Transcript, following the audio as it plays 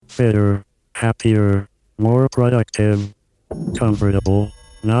fitter, happier, more productive, comfortable,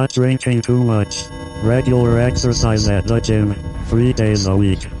 not drinking too much, regular exercise at the gym, 3 days a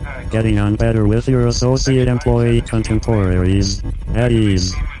week, getting on better with your associate employee contemporaries, at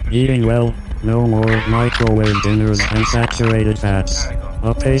ease, eating well, no more microwave dinners and saturated fats,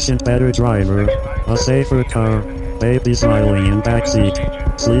 a patient better driver, a safer car, baby smiling in backseat,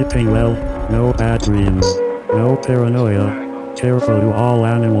 sleeping well, no bad dreams, no paranoia, careful to all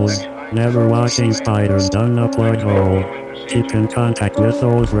animals, never washing spiders down a plug hole, keep in contact with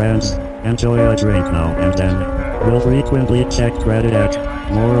old friends, enjoy a drink now and then, will frequently check credit at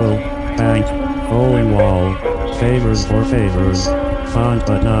Moral, Bank, Hole-in-Wall, favors for favors, fond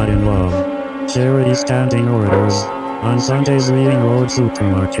but not in love, charity standing orders, on Sundays reading Road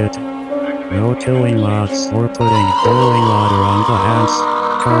Supermarket, no killing moths or putting boiling water on the ants,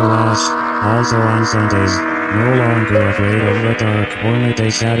 car wash, also on Sundays, no longer afraid of the dark or midday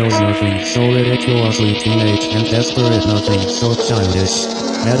shadows, nothing so ridiculously teenage and desperate, nothing so childish,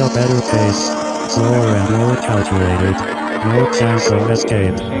 at a better pace, slower and more calculated, no chance of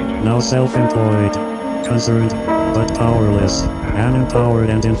escape, now self-employed, concerned, but powerless, an empowered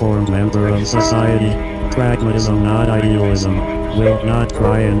and informed member of society, pragmatism not idealism, will not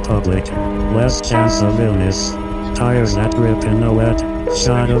cry in public, less chance of illness, tires that grip in the wet,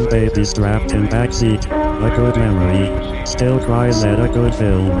 shot of baby strapped in backseat, a good memory, still cries at a good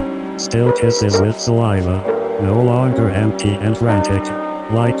film, still kisses with saliva, no longer empty and frantic,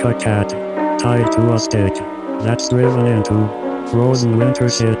 like a cat, tied to a stick, that's driven into frozen winter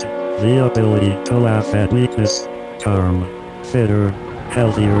shit, the ability to laugh at weakness, calm, fitter,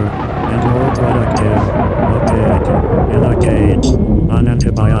 healthier, and more productive, a pig, in a cage, on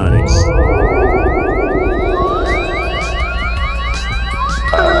antibiotics.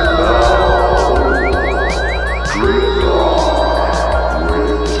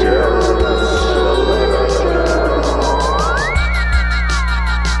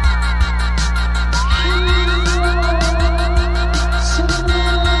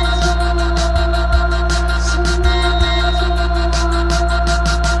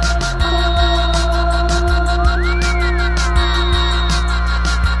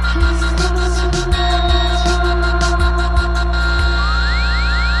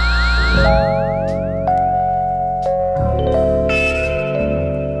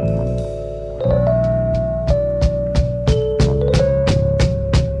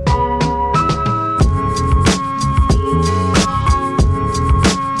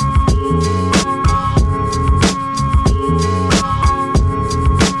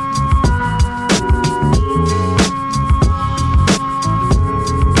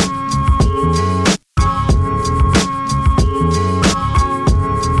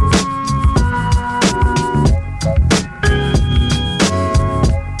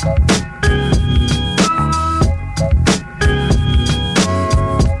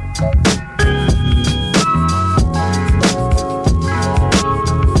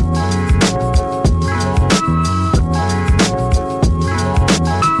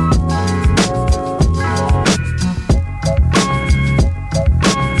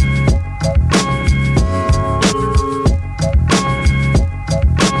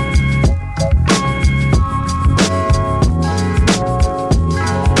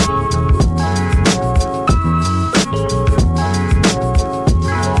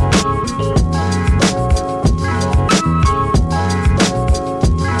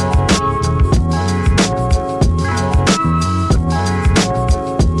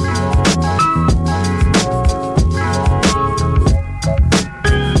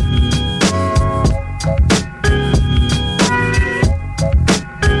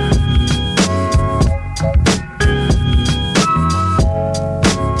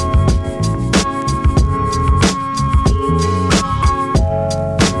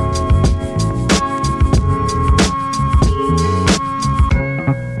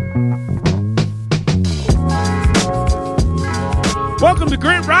 Welcome to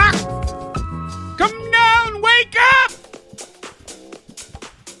Grit Rock. Come down, wake up.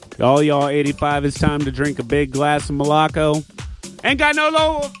 All y'all 85, it's time to drink a big glass of Malaco. Ain't got no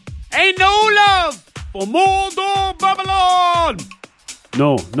love. Ain't no love for Mordor Babylon.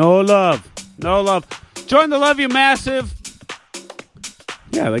 No love. No love. Join the Love You Massive.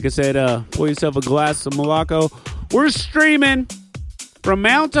 Yeah, like I said, pour yourself a glass of Malaco. We're streaming from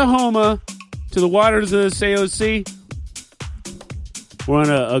Mount Tacoma to the waters of the Salish Sea. We're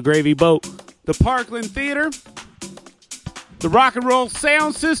on a gravy boat. The Parkland Theater. The Rock and Roll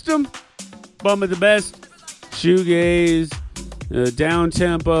Sound System. Bum of the best. Shoegaze.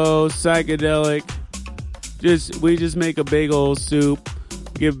 Down-tempo. Psychedelic. We just make a big old soup.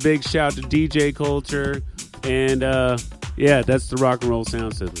 Give a big shout to DJ Culture. And, yeah, that's the rock and roll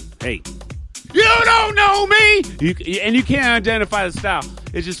sound system. Hey, you don't know me! And you can't identify the style.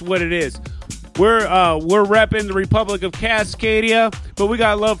 It's just what it is. We're repping the Republic of Cascadia, but we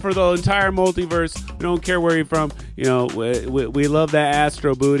got love for the entire multiverse. We don't care where you're from. You know, we love that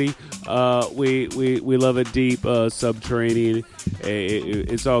astro booty. We love it deep, subterranean.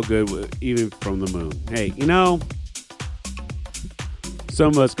 It's all good, even from the moon. Hey, you know, some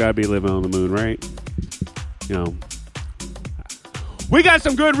of us gotta be living on the moon, right? You know, we got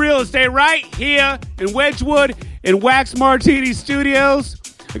some good real estate right here in Wedgwood in Wax Martini Studios.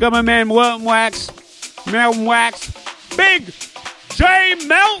 I got my man Melton Wax, Big J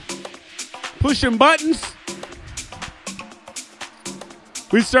Melt, pushing buttons.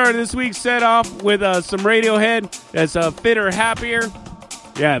 We started this week's set off with some Radiohead. That's Fitter, Happier.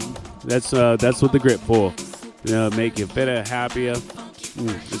 Yeah, that's what the grip for. You know, make you fitter, happier.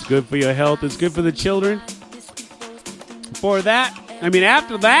 It's good for your health. It's good for the children. After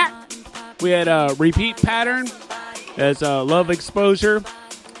that, we had a Repeat Pattern. That's Love Exposure.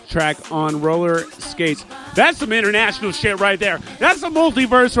 Track on roller skates. That's some international shit right there. That's a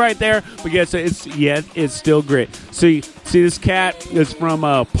multiverse right there. But yes, it's still grit. See this cat is from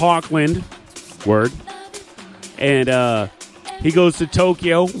Parkland, word, and he goes to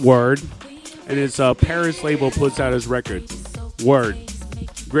Tokyo, word, and his Paris label puts out his record, word.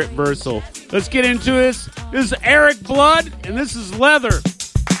 Grit Versal. Let's get into this. This is Eric Blood, and this is Leather.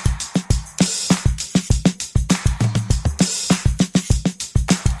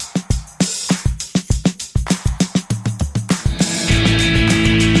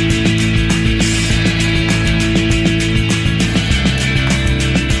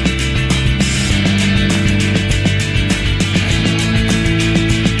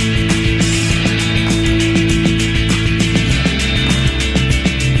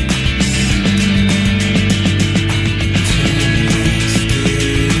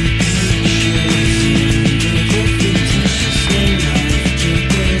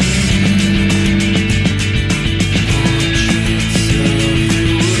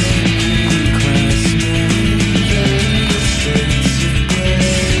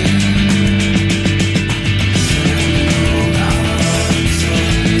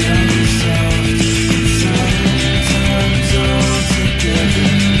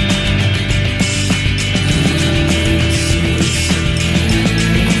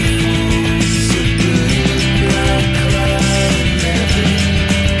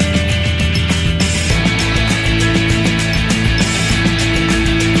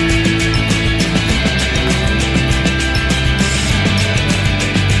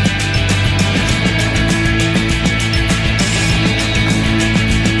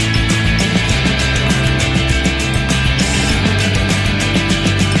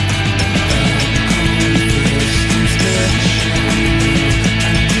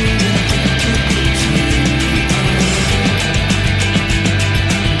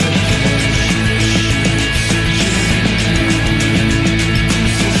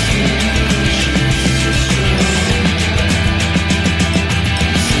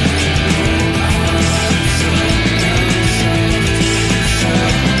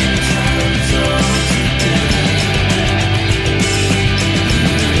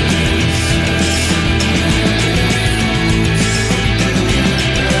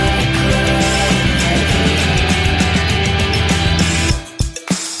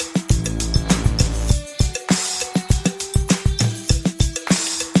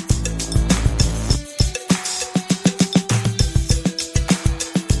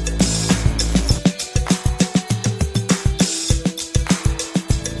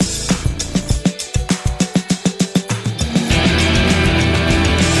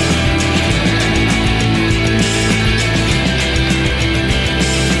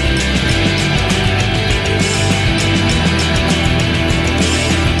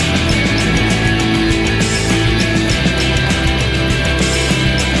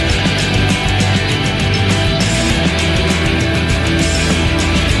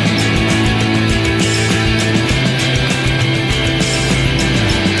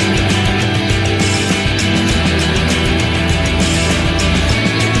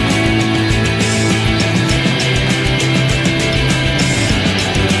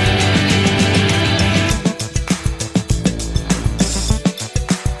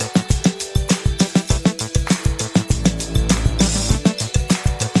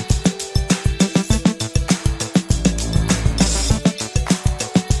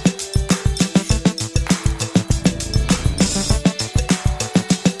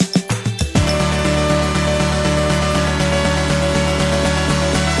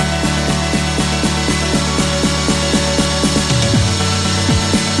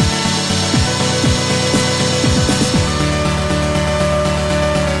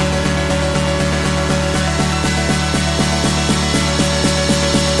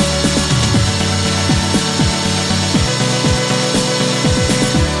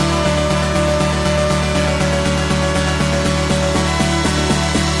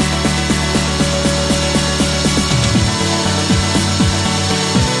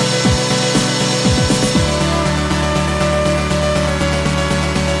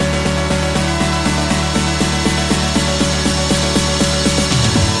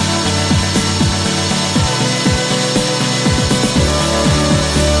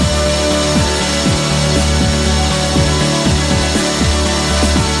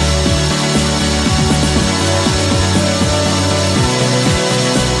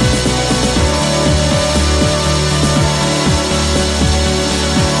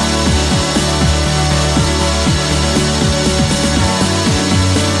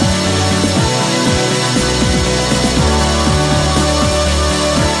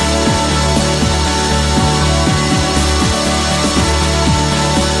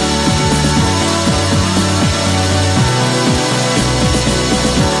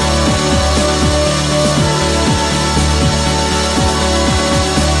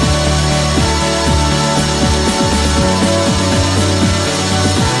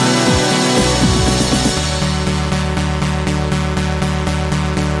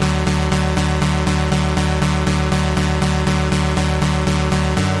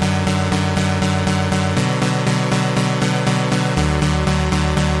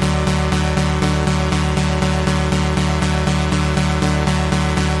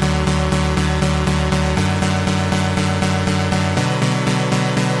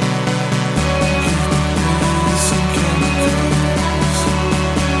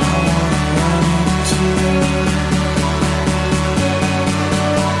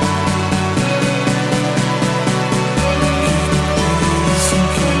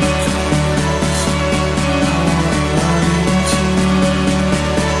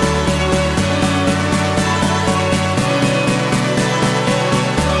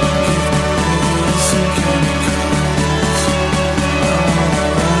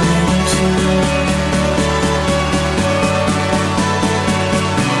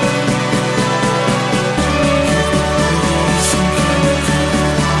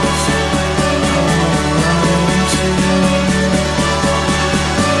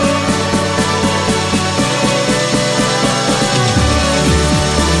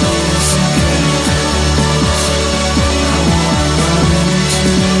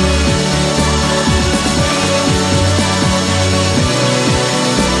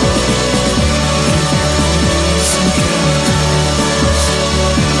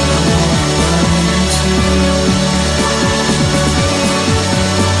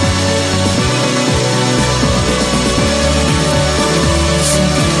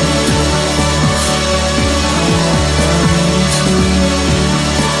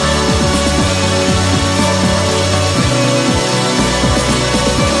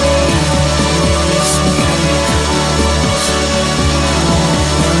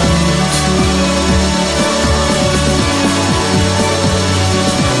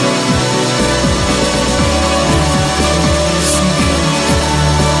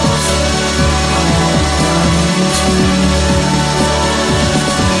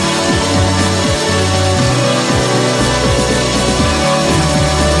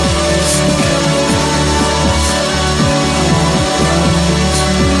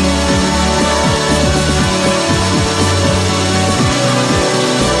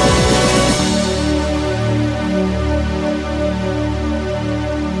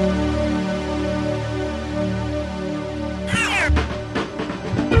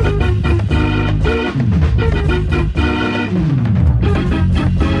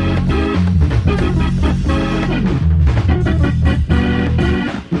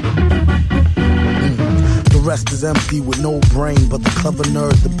 rest is empty with no brain, but the clever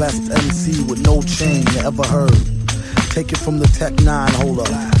nerd, the best MC with no chain you ever heard. Take it from the Tech 9 holder.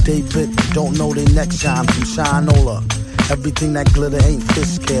 They bit, don't know they neck shine from Shinola. Everything that glitter ain't fish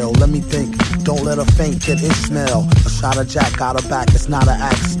scale. Let me think, don't let her faint, get Ishmael. A shot of Jack got her back, it's not an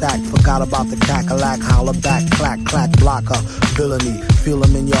act stack. Forgot about the cackalack, holler back, clack, clack, blocker. Villainy, feel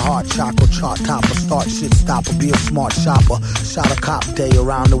him in your heart, chakra, chart topper. Start shit stopper, be a smart shopper. Shot a cop day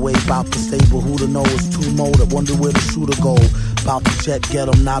around the way, bout the stable. Who to know is too molded, wonder where the shooter go. Bout the jet, get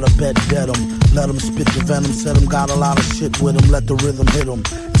him, not a bet, dead him. Let him spit the venom, said him, got a lot of shit with him. Let the rhythm hit him.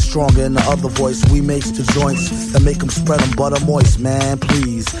 Stronger in the other voice, we makes the joints that make them spread them butter moist, man,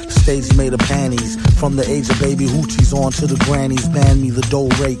 please. The stage made of panties, from the age of baby hoochies on to the grannies. Ban me the dough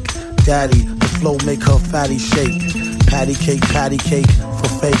rake, daddy, the flow make her fatty shake. Patty cake for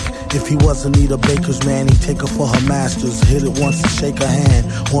fake. If he wasn't need a baker's man, he'd take her for her masters. Hit it once and shake her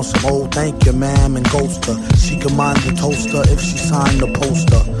hand. Want some old thank you, ma'am, and ghost her. She can mind the toaster if she signed the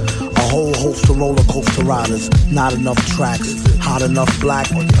poster. A whole host of roller coaster riders, not enough tracks. Hot enough black,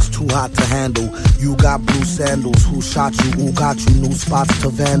 but that's too hot to handle. You got blue sandals, who shot you, who got you? New spots to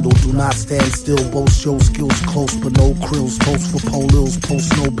vandal. Do not stand still, boast your skills close, but no krills. Toast for polils,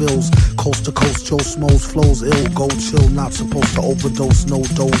 post no bills. Coast to coast, Joe Smoes flows ill. Go chill, not supposed to overdose, no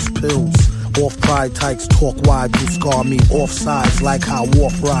dose pills. Off pride tykes, talk wide, do scar me. Off sides, like how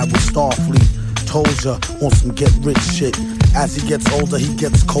Wharf ride with Starfleet. Told ya, want some get rich shit. As he gets older, he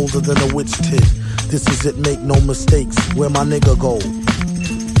gets colder than a witch tit. This is it, make no mistakes. Where my nigga go?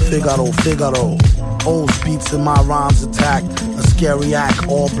 Figaro. Old beats in my rhymes attack. A scary act,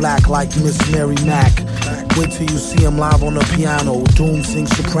 all black like Miss Mary Mack. Wait till you see him live on the piano. Doom sings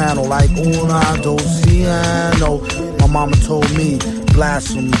soprano like una, dos, piano. My mama told me,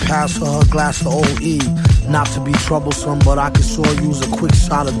 blast him, pass her glass of OE. Not to be troublesome, but I could sure use a quick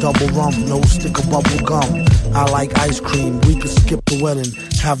shot of double rum. No stick of bubble gum. I like ice cream, we could skip the wedding.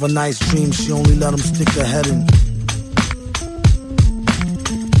 Have a nice dream, she only let him stick her head in.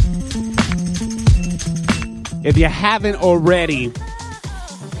 If you haven't already,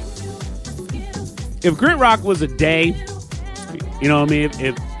 if Grit Rock was a day, you know what I mean?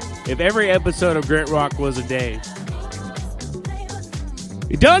 If every episode of Grit Rock was a day,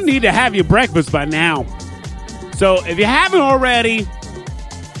 you don't need to have your breakfast by now. So if you haven't already,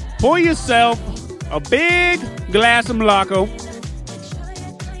 pour yourself a big glass of Malaco.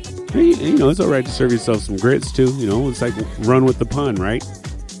 Hey, you know, it's all right to serve yourself some grits too. You know, it's like run with the pun, right?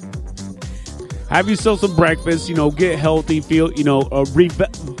 Have yourself some breakfast, you know, get healthy, feel, you know,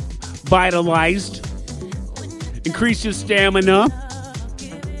 revitalized. Increase your stamina.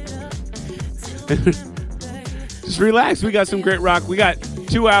 Just relax. We got some Grit Rock. We got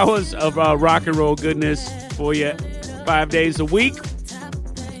 2 hours of rock and roll goodness for you 5 days a week.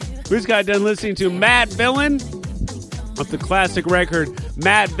 We just got done listening to Mad Villain off the classic record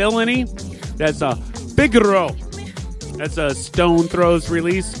Mad Villainy. That's a Figaro. That's a Stone Throws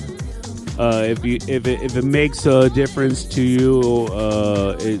release. If it makes a difference to you,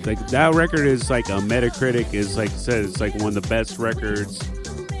 it's like that record is like a Metacritic is like said it's like one of the best records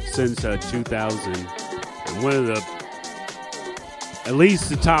since 2000. And one of the at least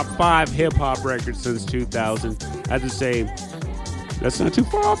the top 5 hip hop records since 2000. I have to say that's not too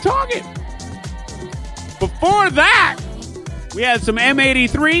far off target. Before that, we had some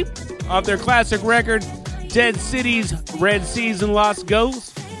M83 off their classic record Dead Cities, Red Seas, and Lost Ghosts.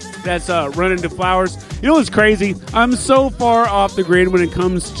 That's Running to Flowers. You know what's crazy? I'm so far off the grid when it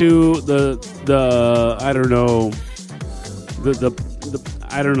comes to the I don't know the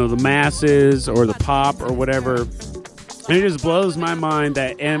I don't know the masses or the pop or whatever. And it just blows my mind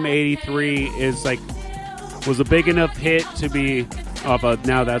that M83 is like was a big enough hit to be off of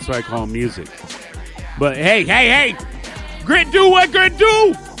now that's what I call music. But hey, Grit do what Grit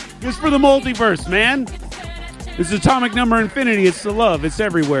do. It's for the multiverse, man. It's atomic number infinity. It's the love. It's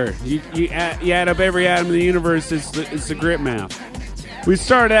everywhere. You add up every atom in the universe. It's the Grit math. We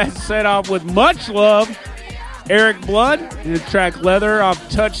started that set off with Much Love, Eric Blood, and the track Leather off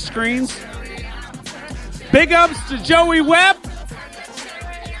Touch Screens. Big ups to Joey Webb.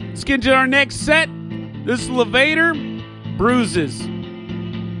 Let's get to our next set. This is Levator, Bruises.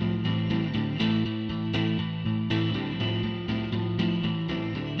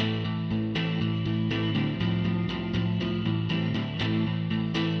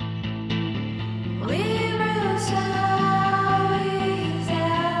 We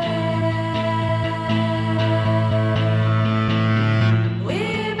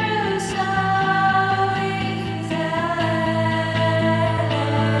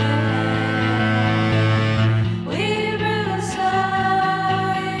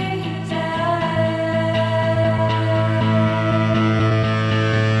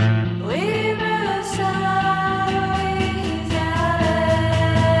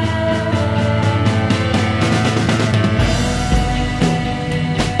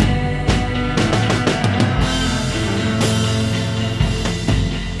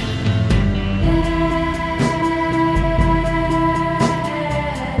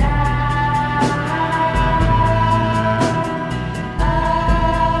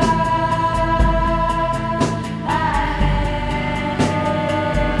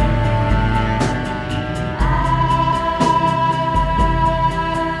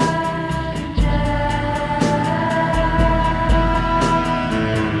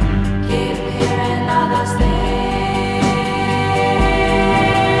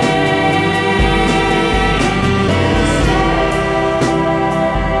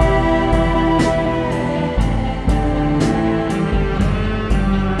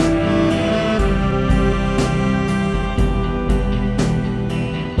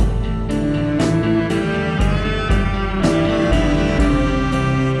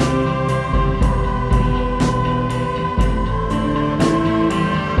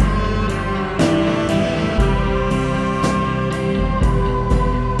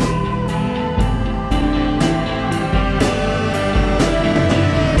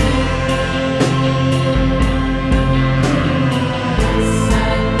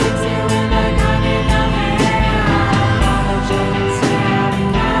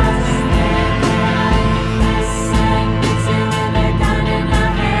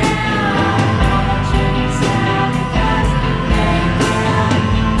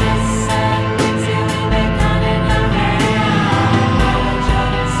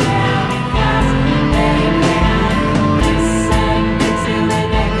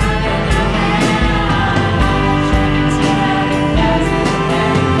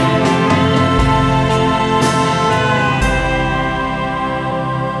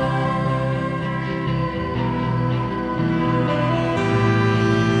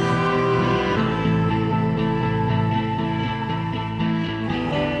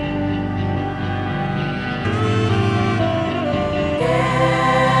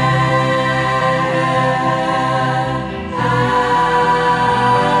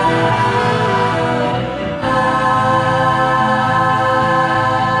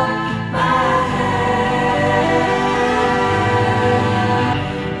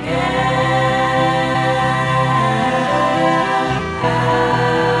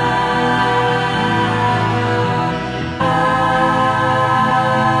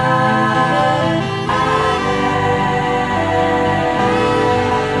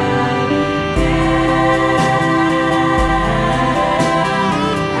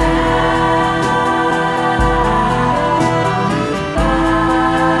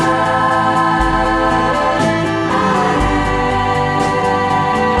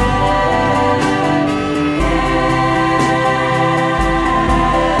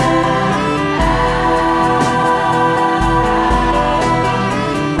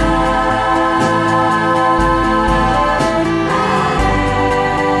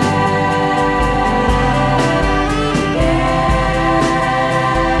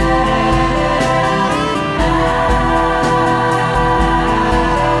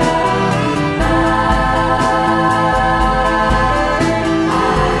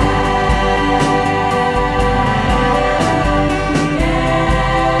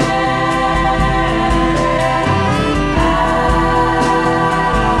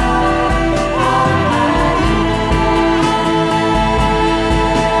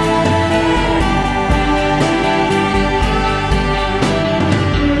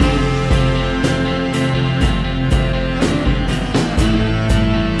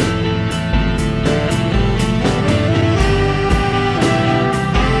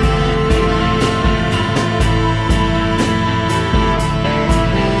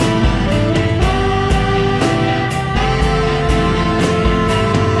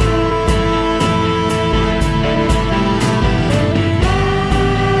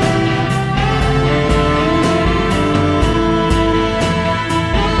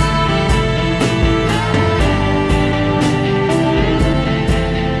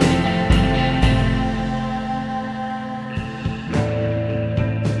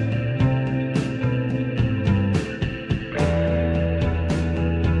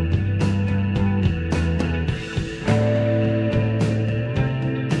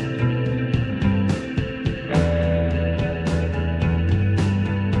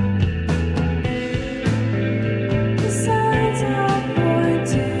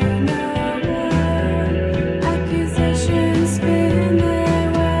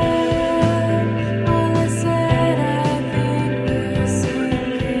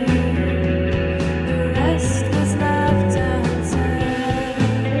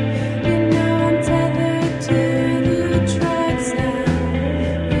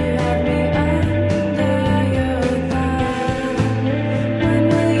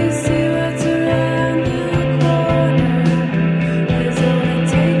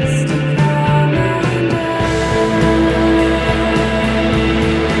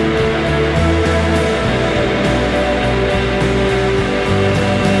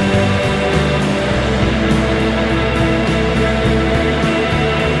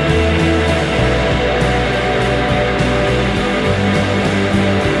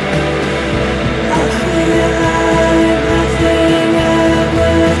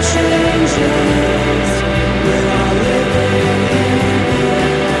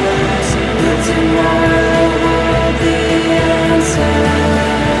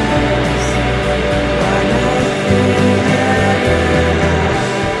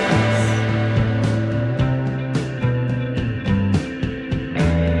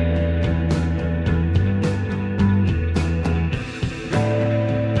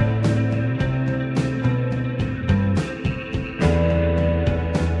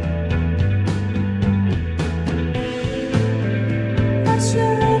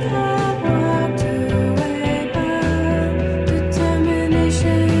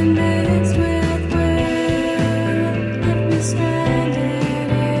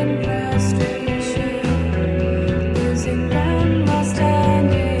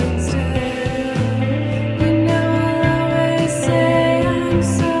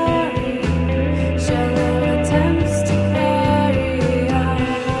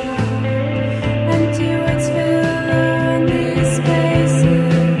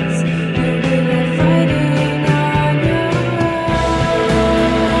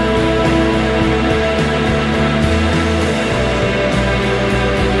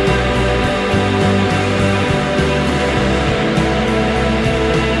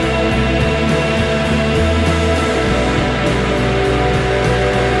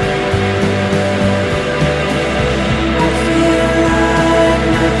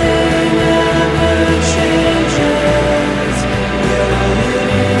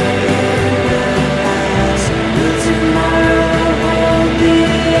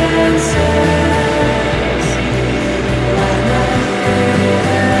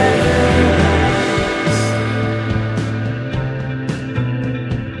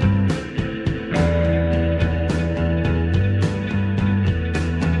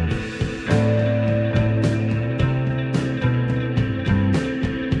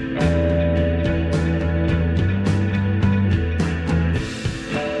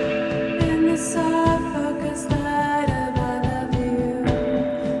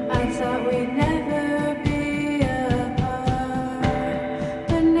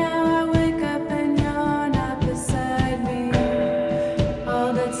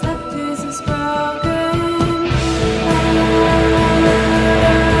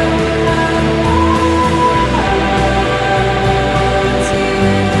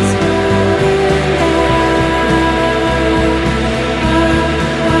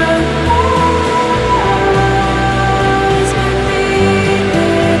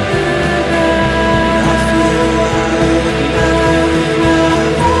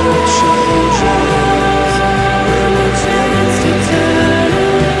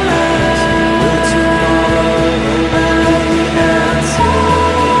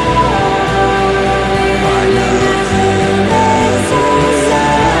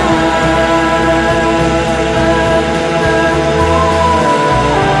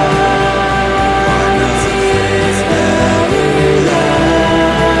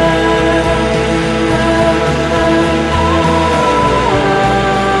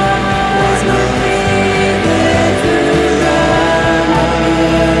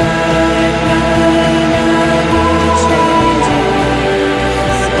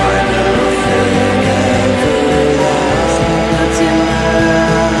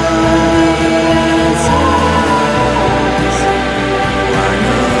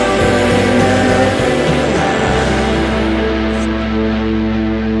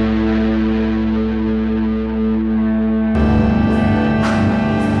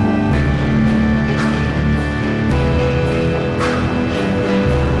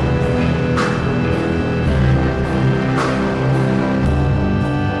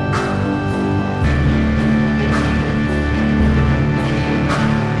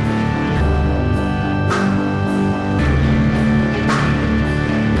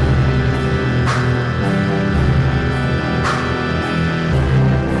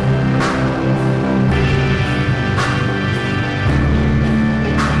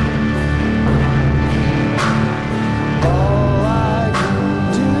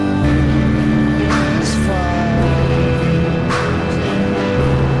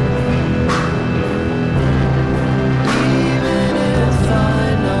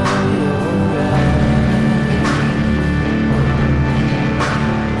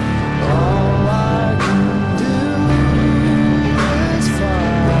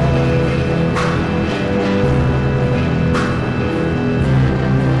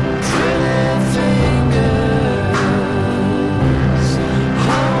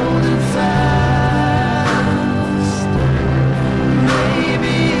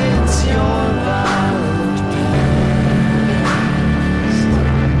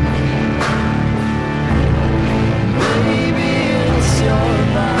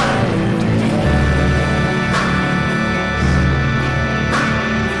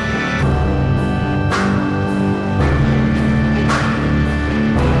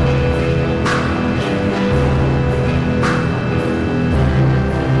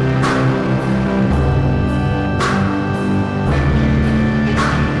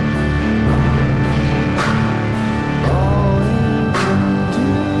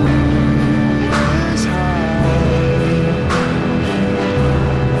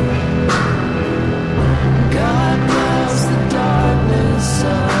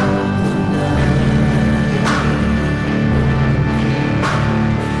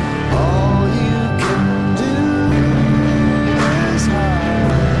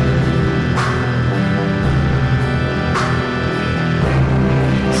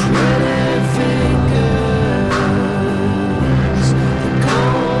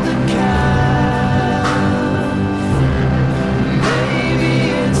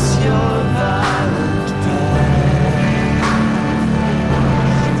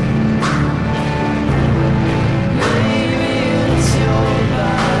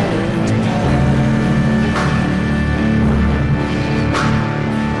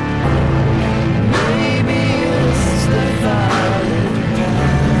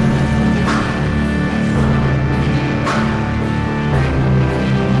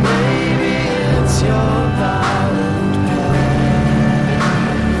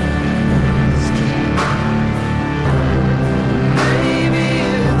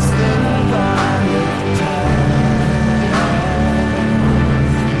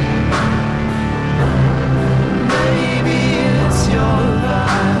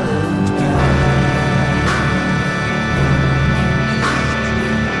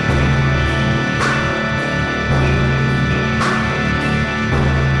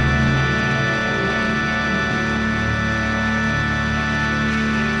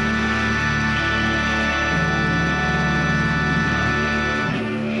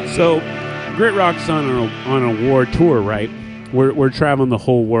So, Grit Rock's on an award tour, right? We're traveling the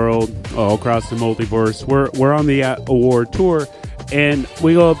whole world, all across the multiverse. We're on the award tour, and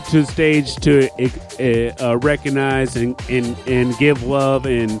we go up to the stage to recognize and give love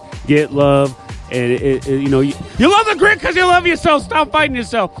and get love. And you love the grit because you love yourself. Stop fighting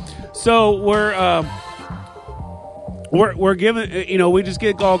yourself. So we're giving, we just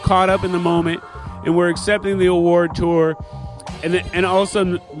get all caught up in the moment, and we're accepting the award tour, and all of a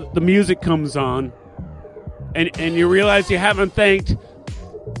sudden the music comes on. And you realize you haven't thanked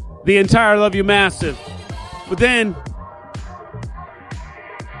the entire Love You Massive. But then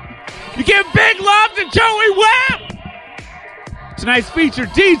you give big love to Joey Webb. Tonight's featured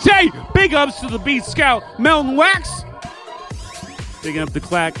DJ. Big ups to the Beat Scout, Melton Wax. Big up to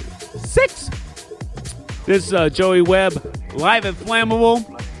Clack 6. This Joey Webb live at Flammable.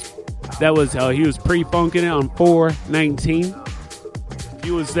 That was he was pre-funking it on 4/19. If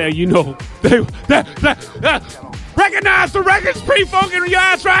you was there, recognize the record's pre-funking your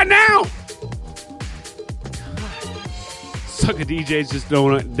ass right now. Sucker DJs just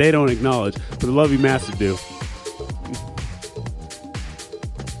don't acknowledge, but the Love You Massive do.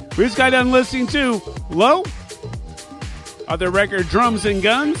 We just got done listening to Low of their record Drums and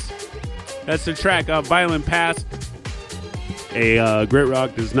Guns. That's the track Violent Pass. Grit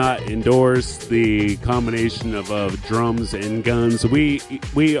Rock does not endorse the combination of drums and guns.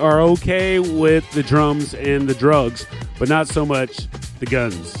 We are okay with the drums and the drugs, but not so much the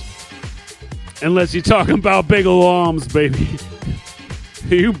guns. Unless you're talking about big ol' arms, baby.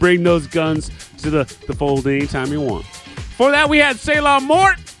 You bring those guns to the fold anytime you want. Before that, we had Sailor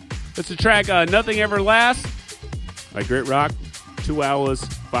Mort. That's the track Nothing Ever Lasts by Grit Rock. 2 hours,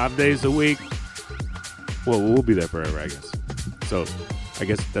 5 days a week. Well, we'll be there forever, I guess. So, I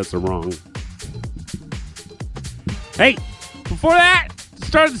guess that's a wrong. Hey, before that, to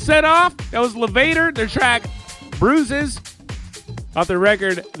start the set off, that was Levator, their track Bruises, off their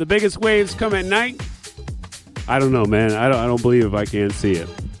record The Biggest Waves Come at Night. I don't know, man. I don't believe if I can't see it.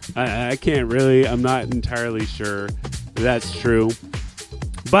 I can't really. I'm not entirely sure that's true.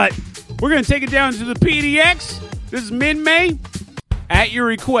 But we're going to take it down to the PDX. This is Min-May, At Your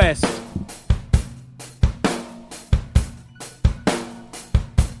Request.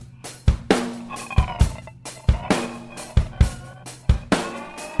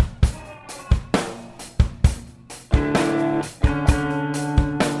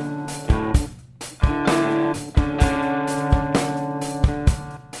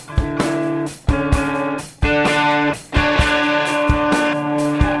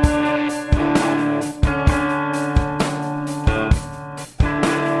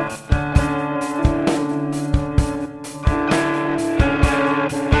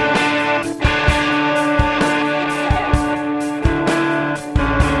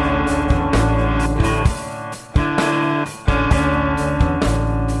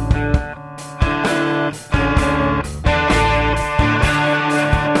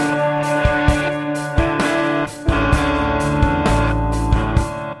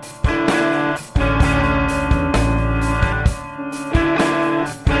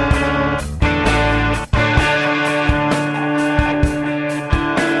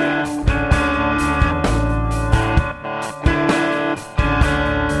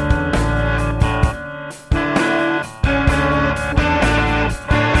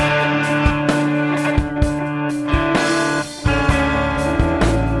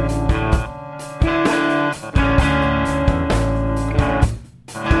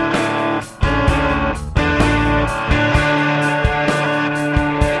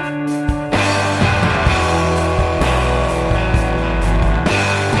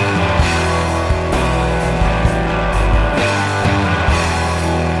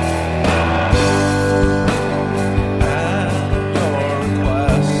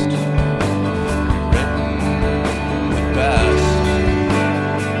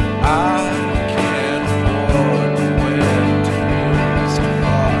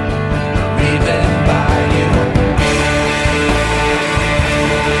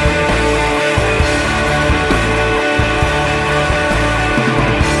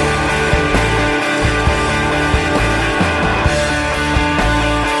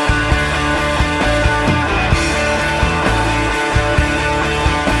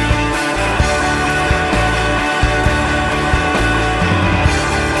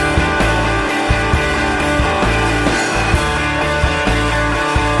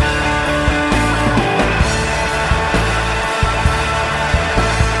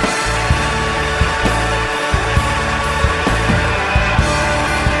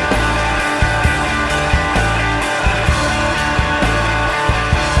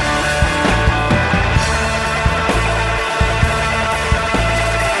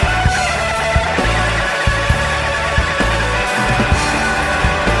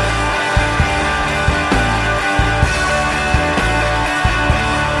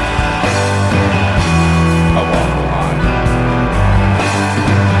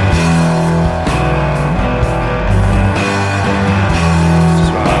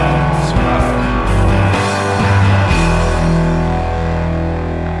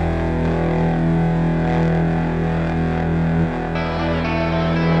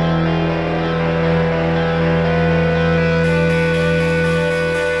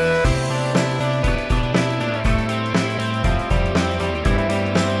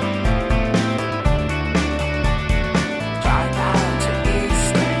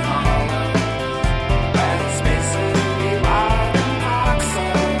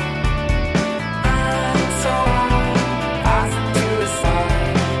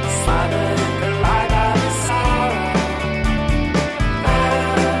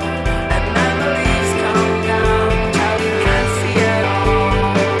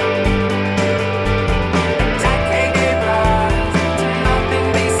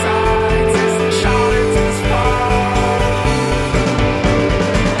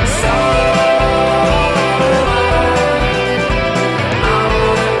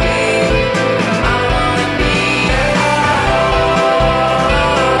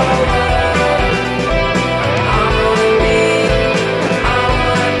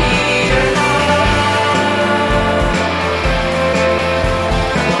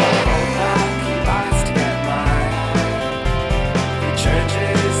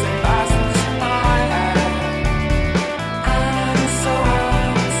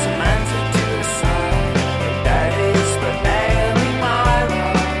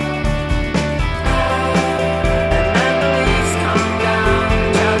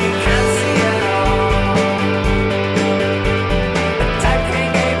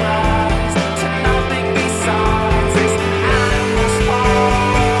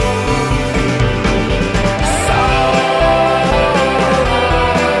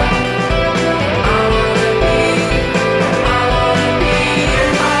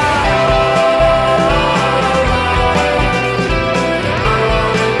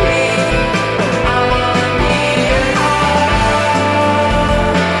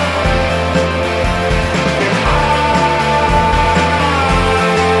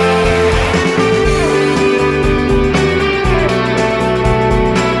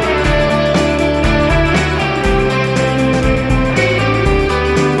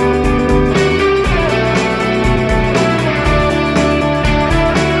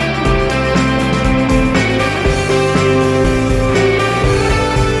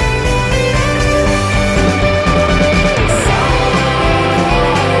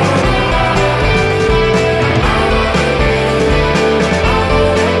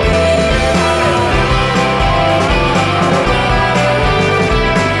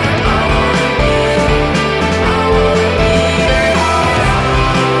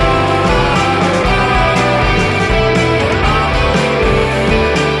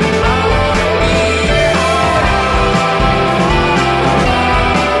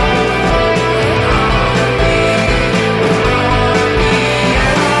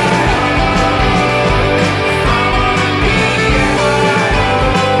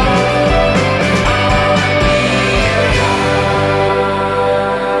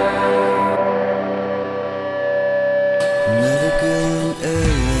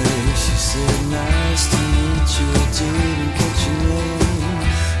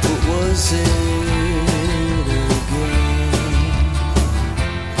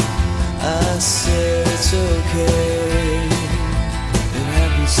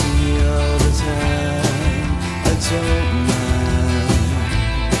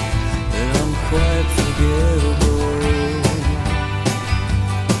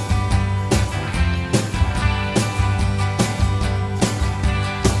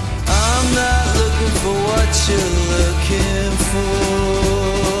 you're looking for.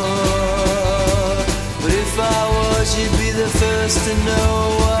 But if I was, you'd be the first to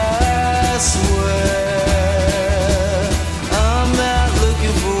know, I swear. I'm not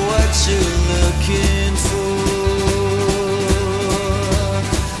looking for what you're looking for.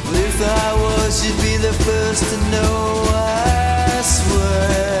 But if I was, you'd be the first to know, I swear.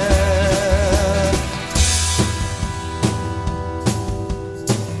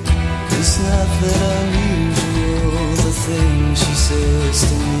 It's not that unusual, the things she says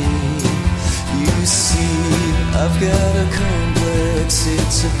to me. You see, I've got a complex,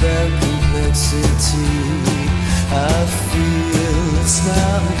 it's about complexity. I feel it's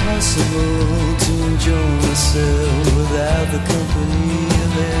not impossible to enjoy myself without the company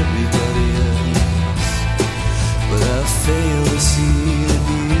of everybody else. But I fail to see the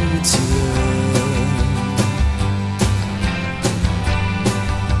beauty of.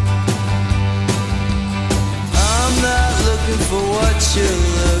 I'm not looking for what you're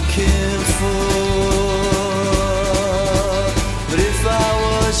looking for. But if I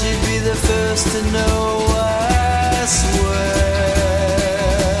was, you'd be the first to know, I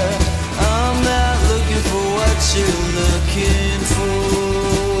swear. I'm not looking for what you're looking for.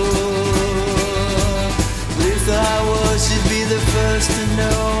 But if I was, you'd be the first to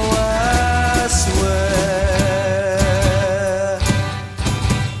know, I swear.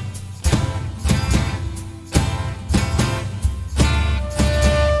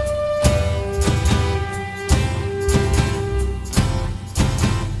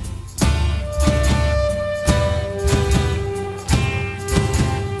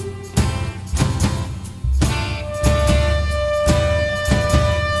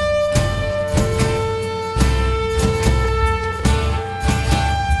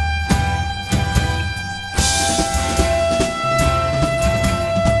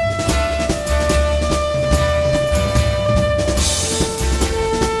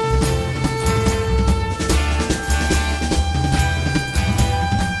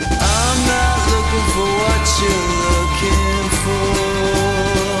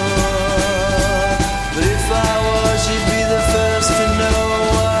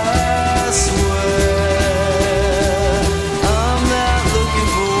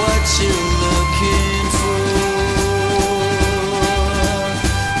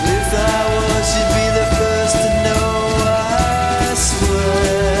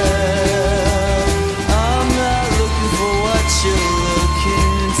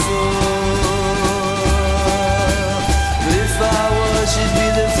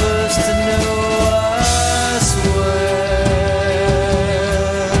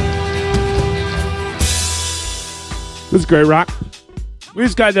 This is great rock. We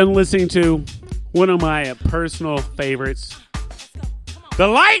just got done listening to one of my personal favorites. The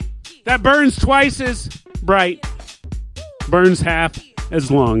light that burns twice as bright burns half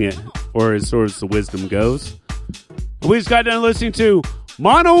as long, or as far as the wisdom goes. We just got done listening to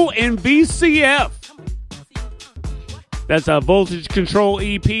Mono and VCF. That's a Voltage Control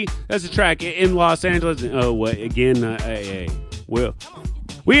EP. That's a track in Los Angeles. Oh, what again? Well,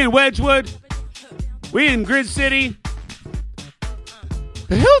 we in Wedgwood. We in Grid City.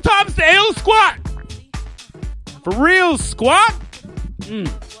 The Hilltops, the L Squat. For real, squat.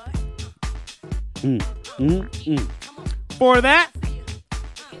 For that,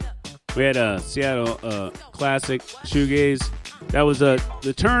 we had a Seattle classic shoegaze. That was the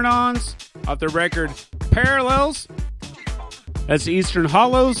Turn-Ons off their record Parallels. That's the Eastern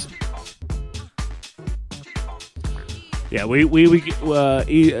Hollows. Yeah, we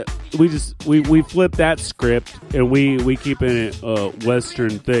flip that script and we keep it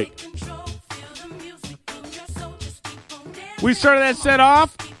Western thick. We started that set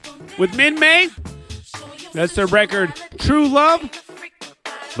off with Min-May. That's their record True Love.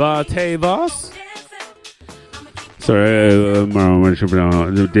 Vate Vos. Sorry,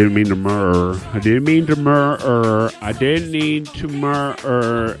 didn't mean to murder. I didn't mean to murder. I didn't need to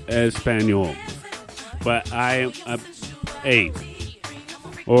murder Espanol. But I didn't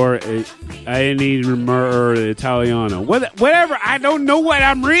need to murder Italiano. Whatever. I don't know what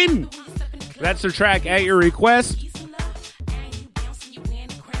I'm reading. That's the track at your request.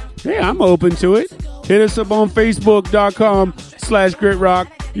 Yeah, I'm open to it. Hit us up on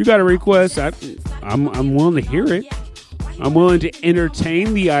Facebook.com/GritRock. You got a request. I'm willing to hear it. I'm willing to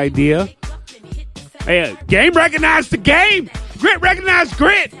entertain the idea. Hey, game recognized the game. Grit recognized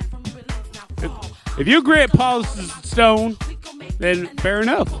grit. If you grit Paul Stone, then fair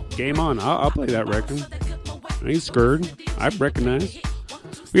enough. Game on. I'll play that record. I ain't scared. I recognize.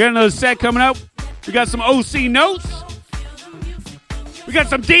 We got another set coming up. We got some OC notes. We got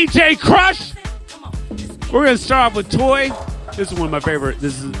some DJ Crush. We're gonna start off with Toy. This is one of my favorite.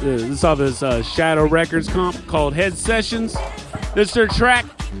 This is off his Shadow Records comp called Head Sessions. This is their track,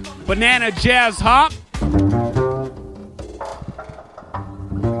 Banana Jazz Hop.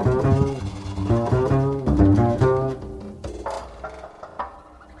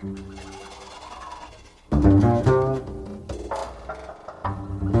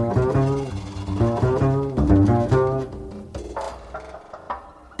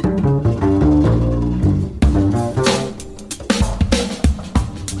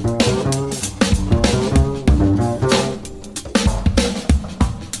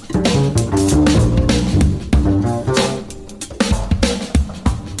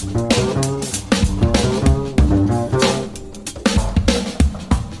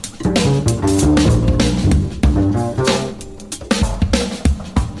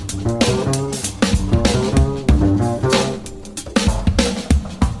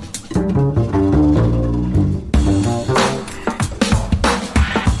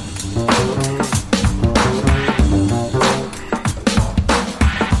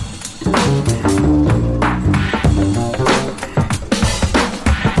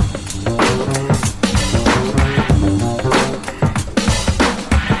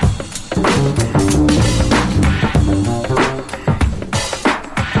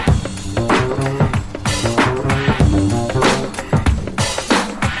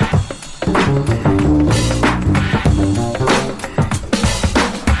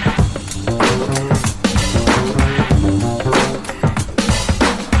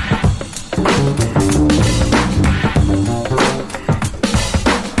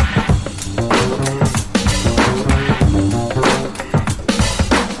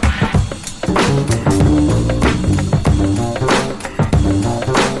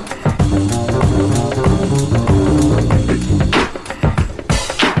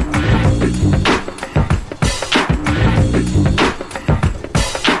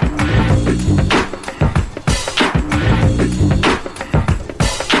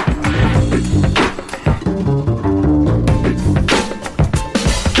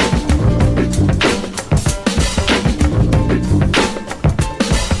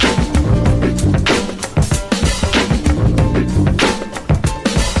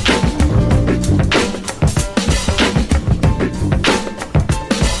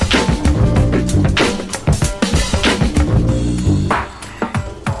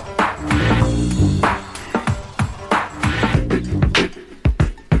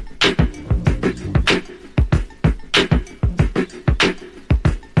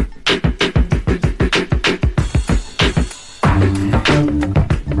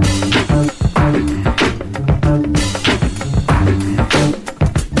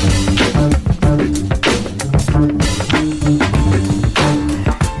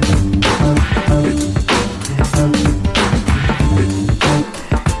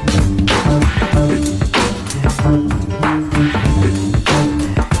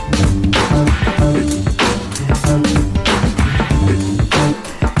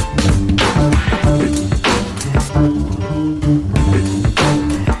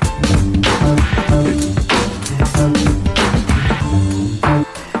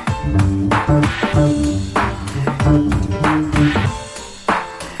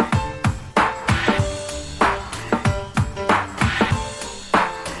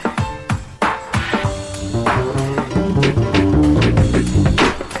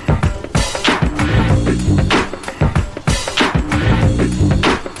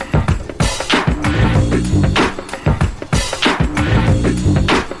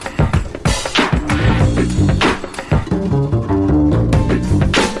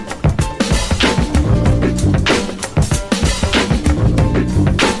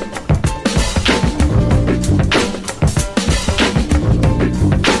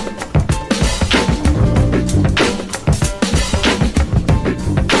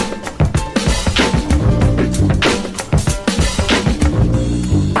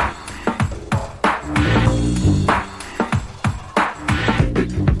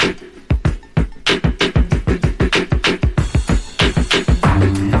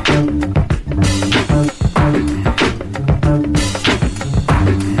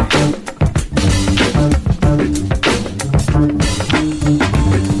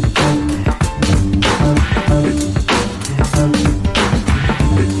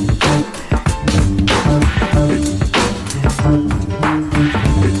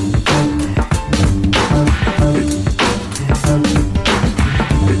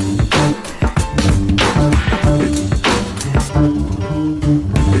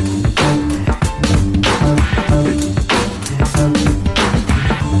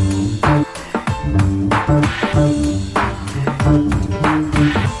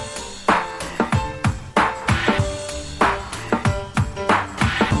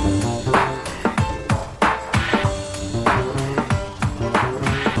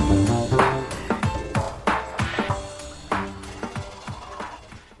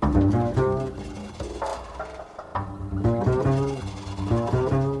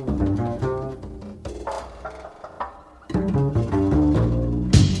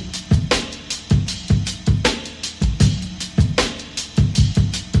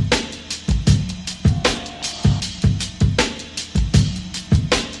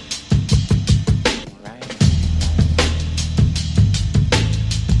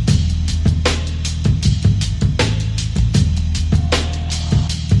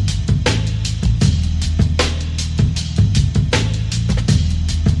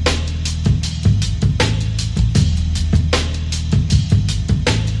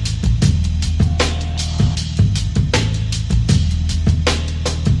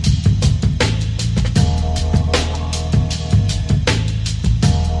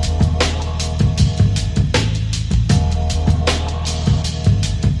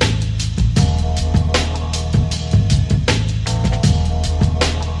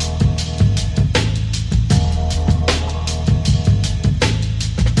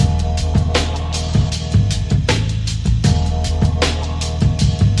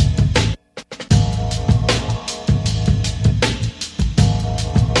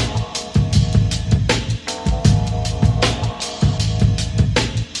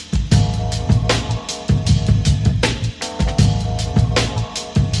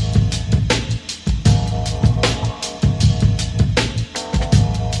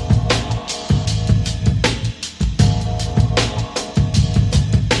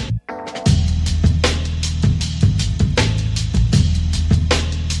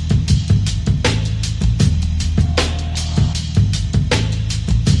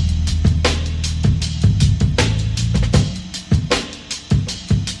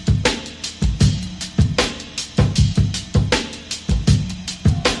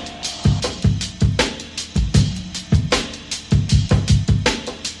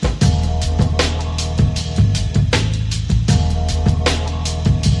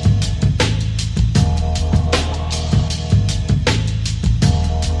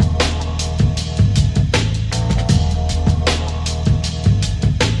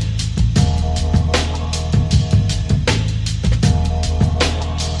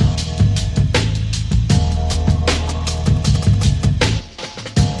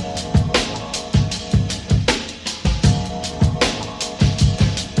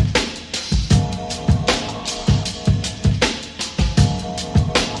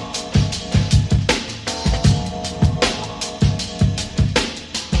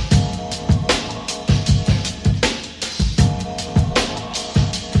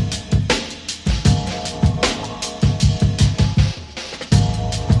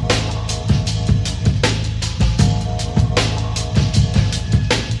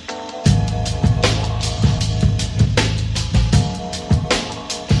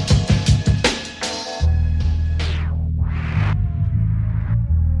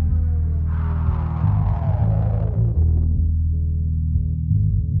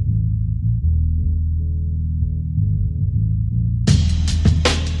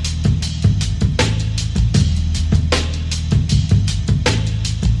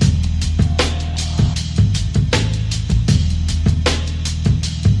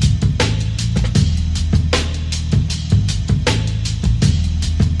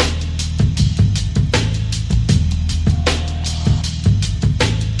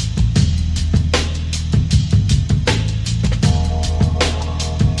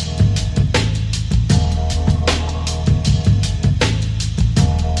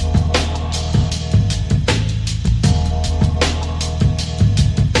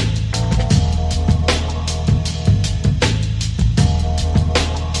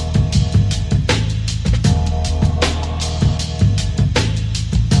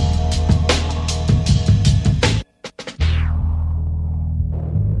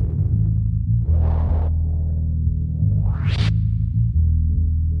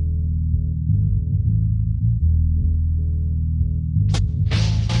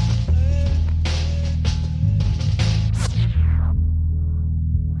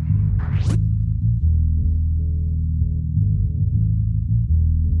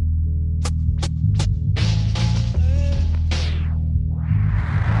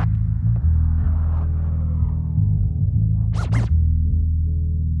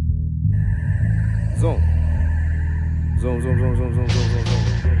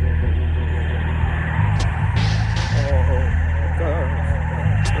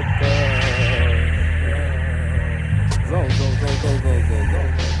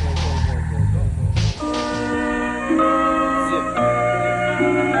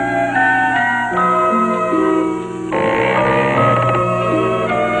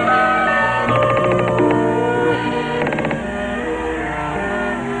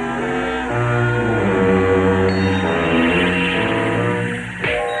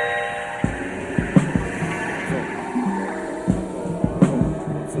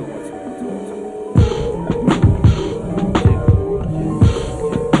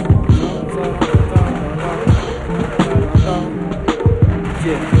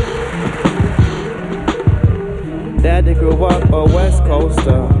 Daddy grew up a West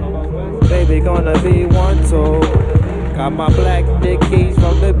Coaster. Baby gonna be one too. Got my black dickies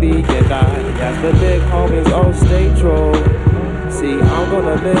from the beach and that's the big homies, oh stay true. See, I'm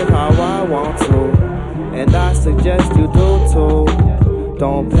gonna live how I want to, and I suggest you do too.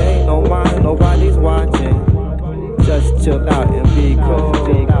 Don't pay no mind, nobody's watching. Just chill out and be cool.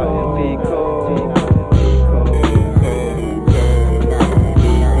 Chill out and be cool.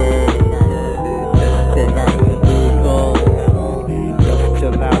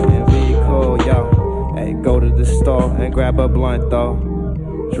 Chill out and be cool, yo. Hey, go to the store and grab a blunt though.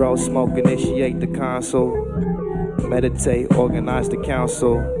 Draw smoke, initiate the console. Meditate, organize the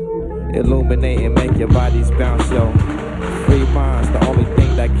council. Illuminate and make your bodies bounce, yo. Free minds, the only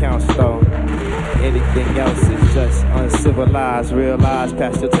thing that counts though. Anything else is just uncivilized. Realize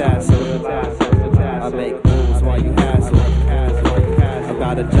past your tassel. I make moves while you hassle. I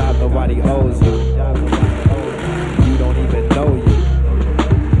got a job nobody owes you. You don't even know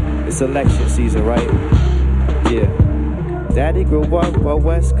you. It's election season, right? Yeah. Daddy grew up a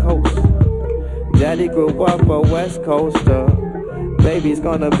West Coast. Daddy grew up a West Coaster. Baby's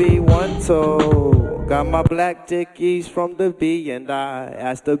gonna be one too. Got my black dickies from the B and I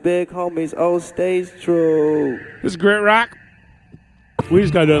asked the big homies, oh stays true. This is Grit Rock. We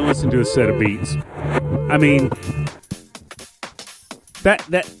just got done listening to a set of beats. I mean, that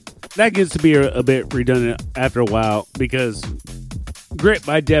gets to be a bit redundant after a while because grit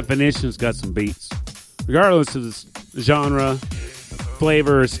by definition has got some beats. Regardless of the genre,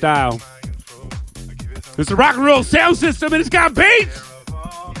 flavor, or style. It's a rock and roll sound system and it's got beats.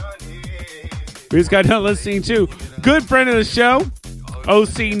 We just got done listening to good friend of the show,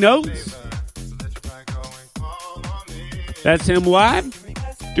 OC Notes. That's him live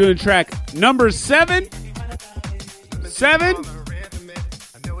doing track number 7.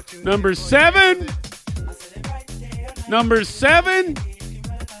 Number 7.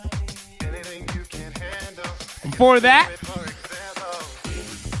 Before that,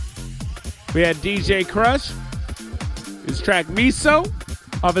 we had DJ Crush. His track Miso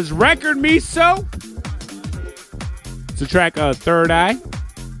off his record Miso. It's a track Third Eye.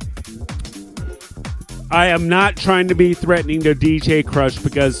 I am not trying to be threatening to DJ Crush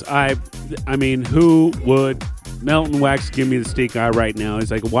because I mean, who would? Melton Wax give me the stink eye right now. He's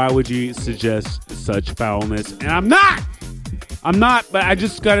like, why would you suggest such foulness? And I'm not, but I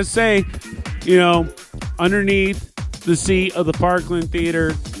just gotta say, you know, underneath the seat of the Parkland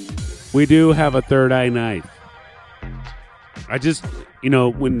Theater, we do have a third eye knife. I just, you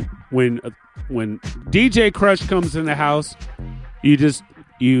know, when DJ Crush comes in the house, you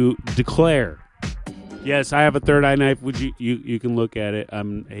declare, yes, I have a third eye knife. Would you can look at it. I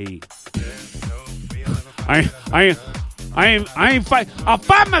ain't fight. I'll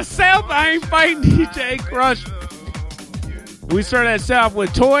fight myself. I ain't fighting DJ Crush. We started that set off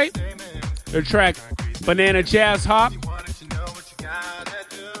with Toy, their track Banana Jazz Hop.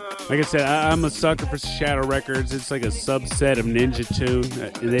 Like I said, I'm a sucker for Shadow Records. It's like a subset of Ninja Tune.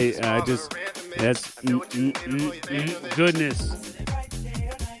 That's goodness.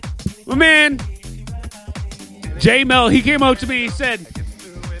 My man, J Mel, he came up to me. He said,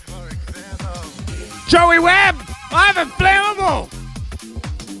 Joey Webb, live and flammable.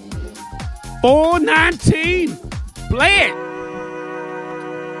 419. Play it.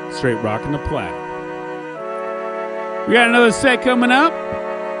 Straight rocking the plat. We got another set coming up.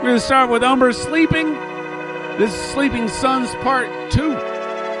 We're going to start with Umber Sleeping. This is Sleeping Sons Part 2.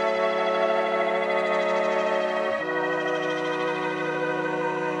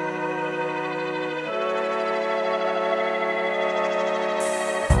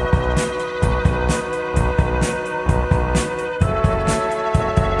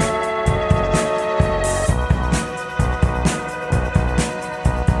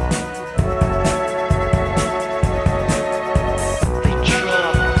 They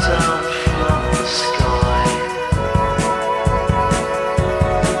drop down from the sky.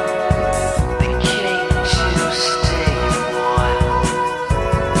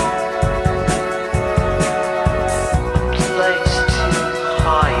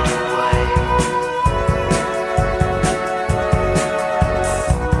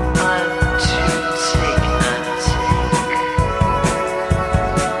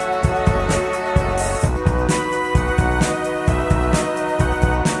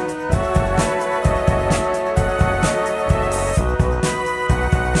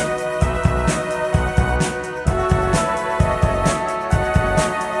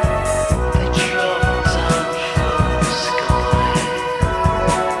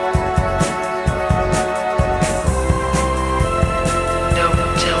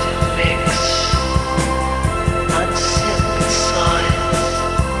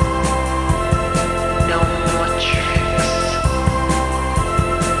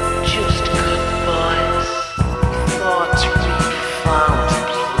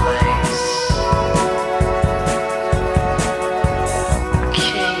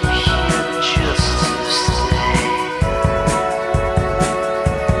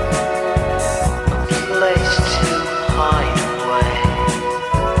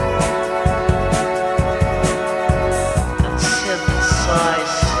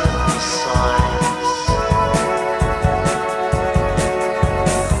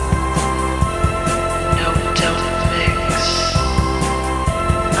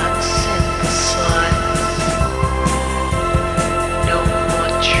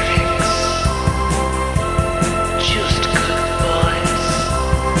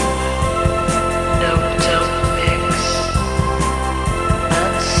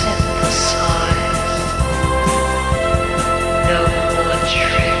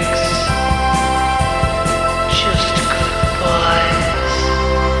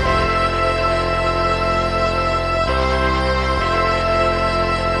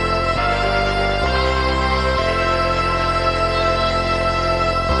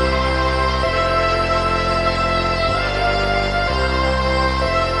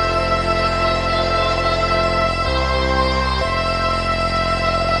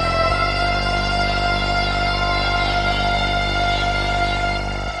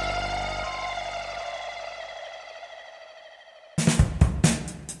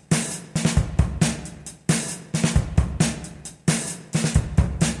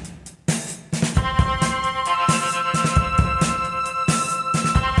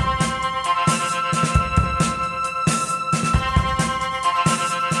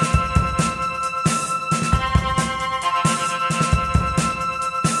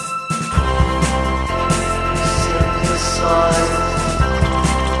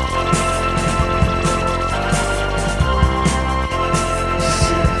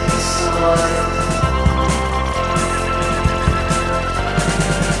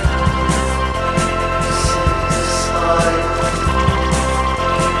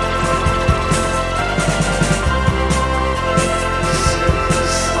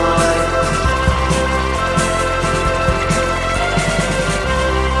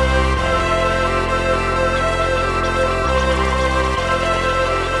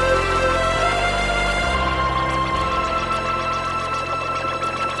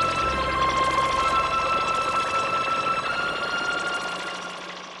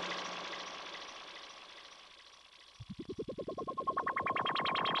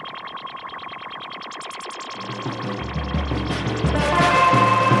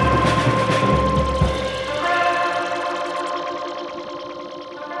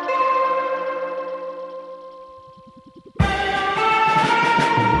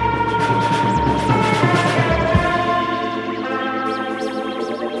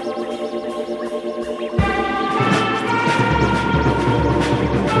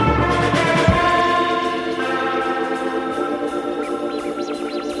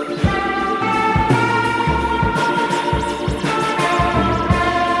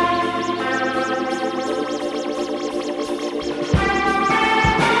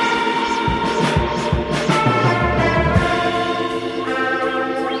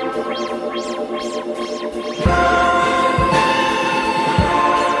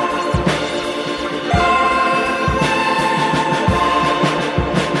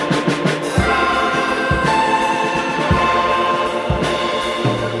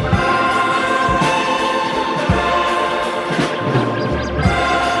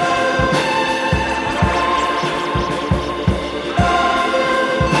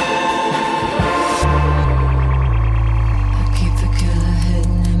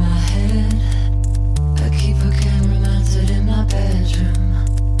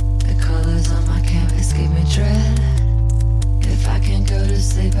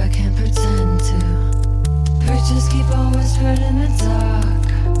 I can't pretend to. Preachers keep on whispering in the dark.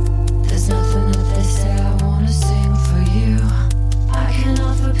 There's nothing that they say I wanna sing for you. I can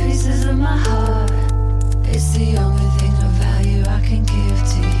offer pieces of my heart. It's the only thing of value I can give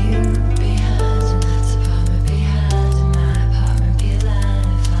to you. Behind in that apartment, behind in my apartment, be lying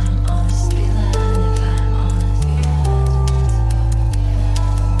if I'm honest, be lying if I'm honest.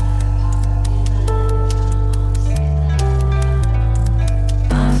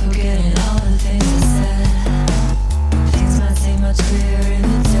 I'm forgetting all the things I said. Things might seem much clearer in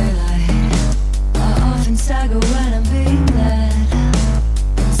the daylight. I often stagger when I'm being led,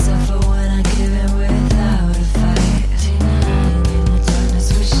 and suffer when I give in without a fight. Denying in the darkness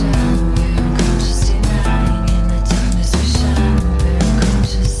we shine, we're unconscious. Denying in the darkness we shine, we're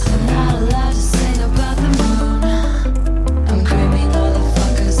unconscious. I'm not allowed to sing about the moon. I'm creaming all the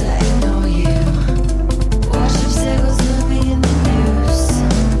fuckers that ignore you. Watch them seagulls looming in the news,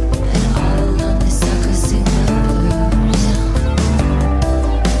 and all the lonely suckers sing the blues.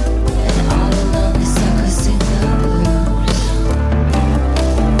 And all the lonely suckers sing the blues.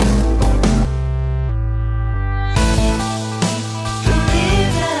 Believe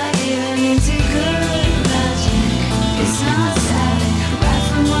that I've given into good magic. It's not static, right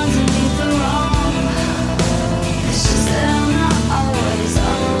from underneath the wrong. It's just that I'm not always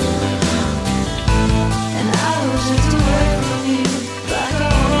on, and I will drift away from you like I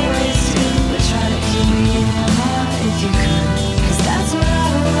always do. But try to keep me in your heart if you could, 'cause that's what I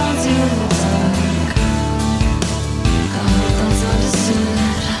hold on to in the dark. I hope that's understood.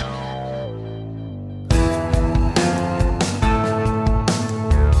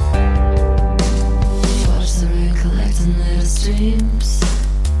 Watch the rain collecting little streams.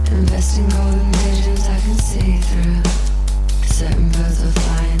 Invest in golden visions I can see through. Certain birds will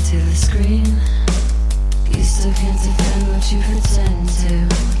fly into the screen. You still can't defend what you pretend to.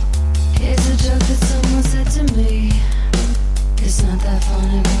 It's a joke that someone said to me. It's not that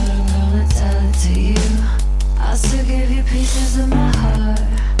funny, but I'm gonna tell it to you. I'll still give you pieces of my heart.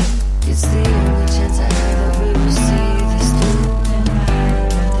 It's the only chance I have that we will see this through. And riding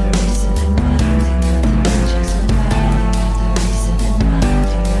with the reason and minding of the rejects. And riding with the reason and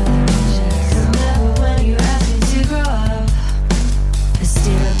minding of the rejects. Remember when you asked me to grow up and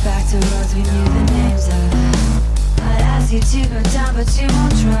steer it back to roads we knew the names of. I'd ask you to go down, but you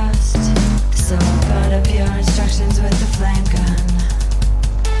won't trust. So I'll burn up your instructions with the flame gun.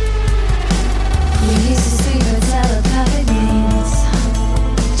 We used to speak of telepathic means.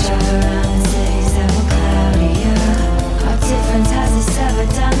 Drive around in cities that were cloudier. Our difference has us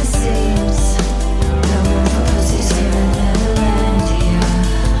severed down the seams. No room for pussies here in Neverlandia.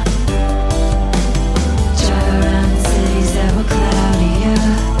 Drive around in cities that were cloudier.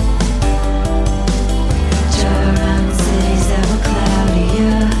 Drive around in cities that were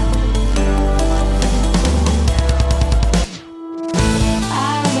cloudier.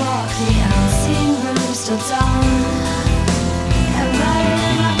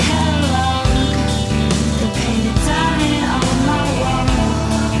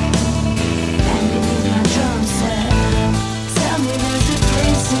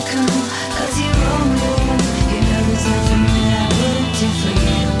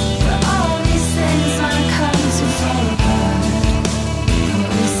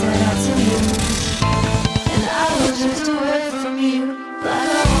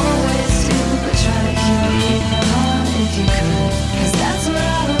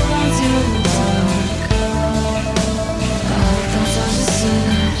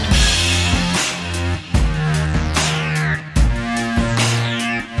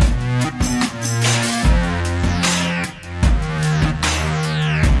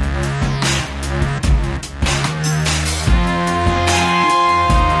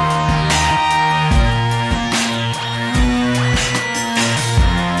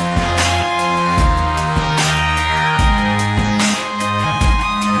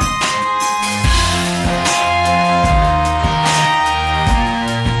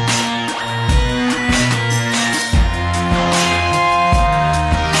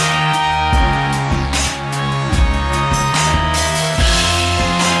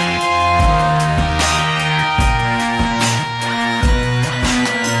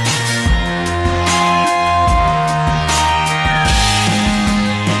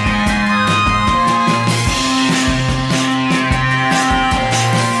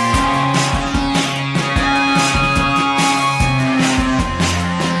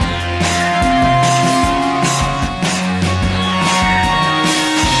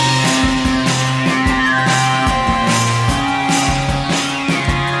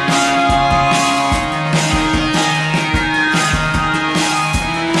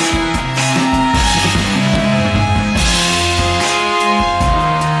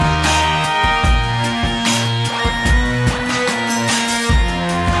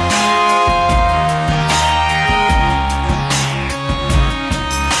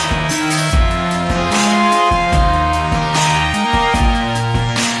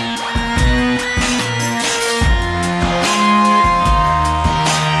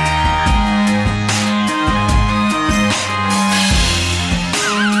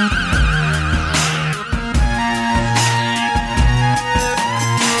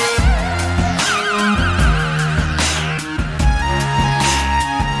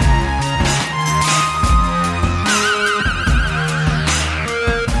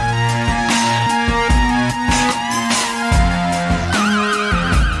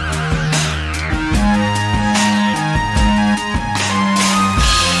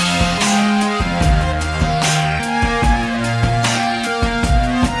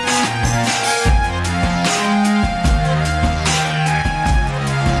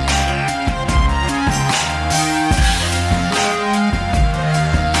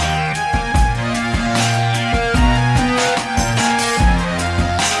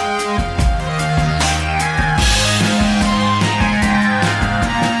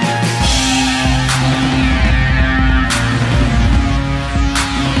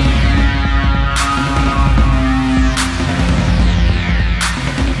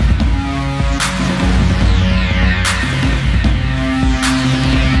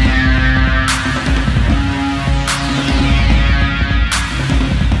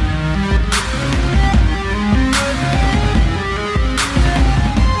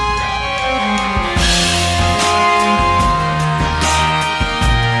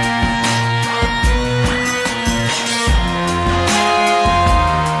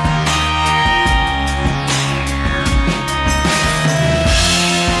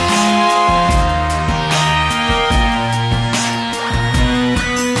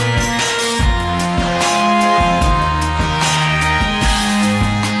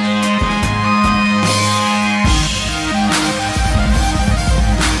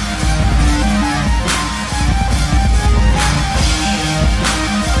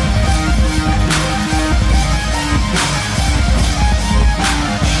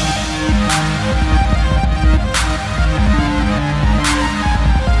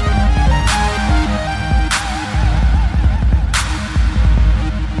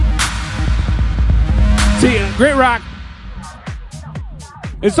 Grit rock.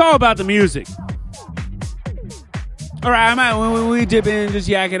 It's all about the music. All right, we dip in and just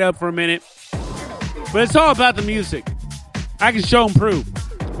yak it up for a minute. But it's all about the music. I can show and prove.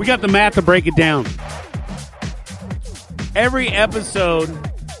 We got the math to break it down. Every episode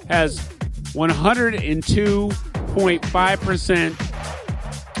has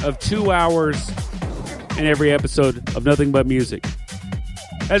 102.5% of 2 hours in every episode of nothing but music.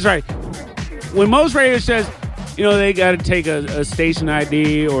 That's right. When most radio shows, they got to take a station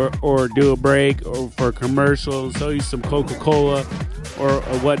ID or do a break or for a commercial, sell you some Coca-Cola or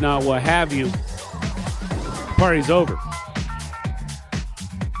whatnot, what have you, the party's over.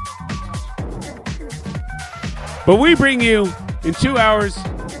 But we bring you in 2 hours.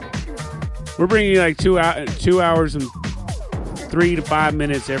 We're bringing you like 2 hours and 3 to 5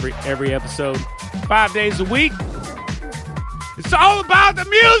 minutes every episode, 5 days a week. It's all about the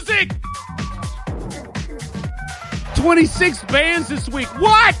music. 26 bands this week.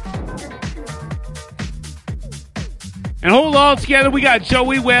 What? And hold all together, we got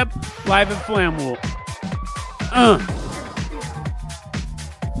Joey Webb live at Flammable.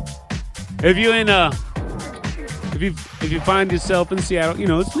 If you find yourself in Seattle,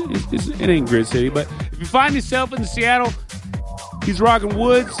 it ain't Grid City, but if you find yourself in Seattle, he's rocking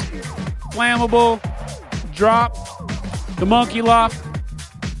Woods, Flammable, Drop, the Monkey Loft.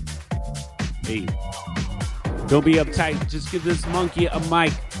 Hey, don't be uptight. Just give this monkey a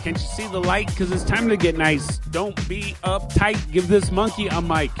mic. Can't you see the light? Because it's time to get nice. Don't be uptight. Give this monkey a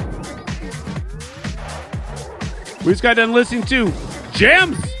mic. We just got done listening to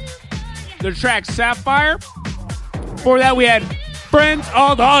Gems, their track Sapphire. Before that, we had Friends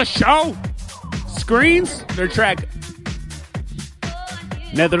of the Show, Screens, their track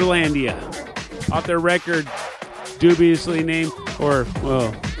Netherlandia, off their record dubiously named, or,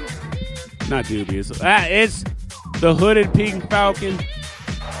 well, not dubious. It's The Hooded Pink Falcon.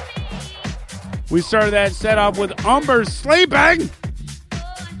 We started that set off with Umber Sleeping,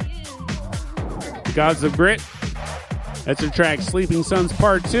 Gods of Grit. That's their track Sleeping Suns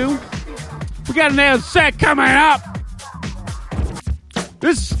Part 2. We got another set coming up.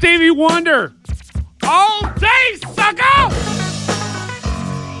 This is Stevie Wonder. All day, sucker!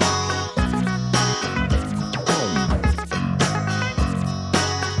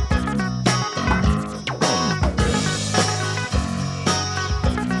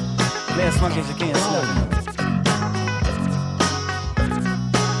 As funk as you can, slow.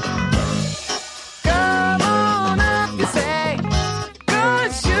 Come on up, you say,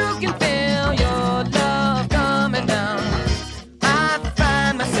 'cause you can feel your love coming down. I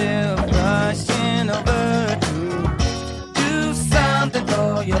find myself rushing over to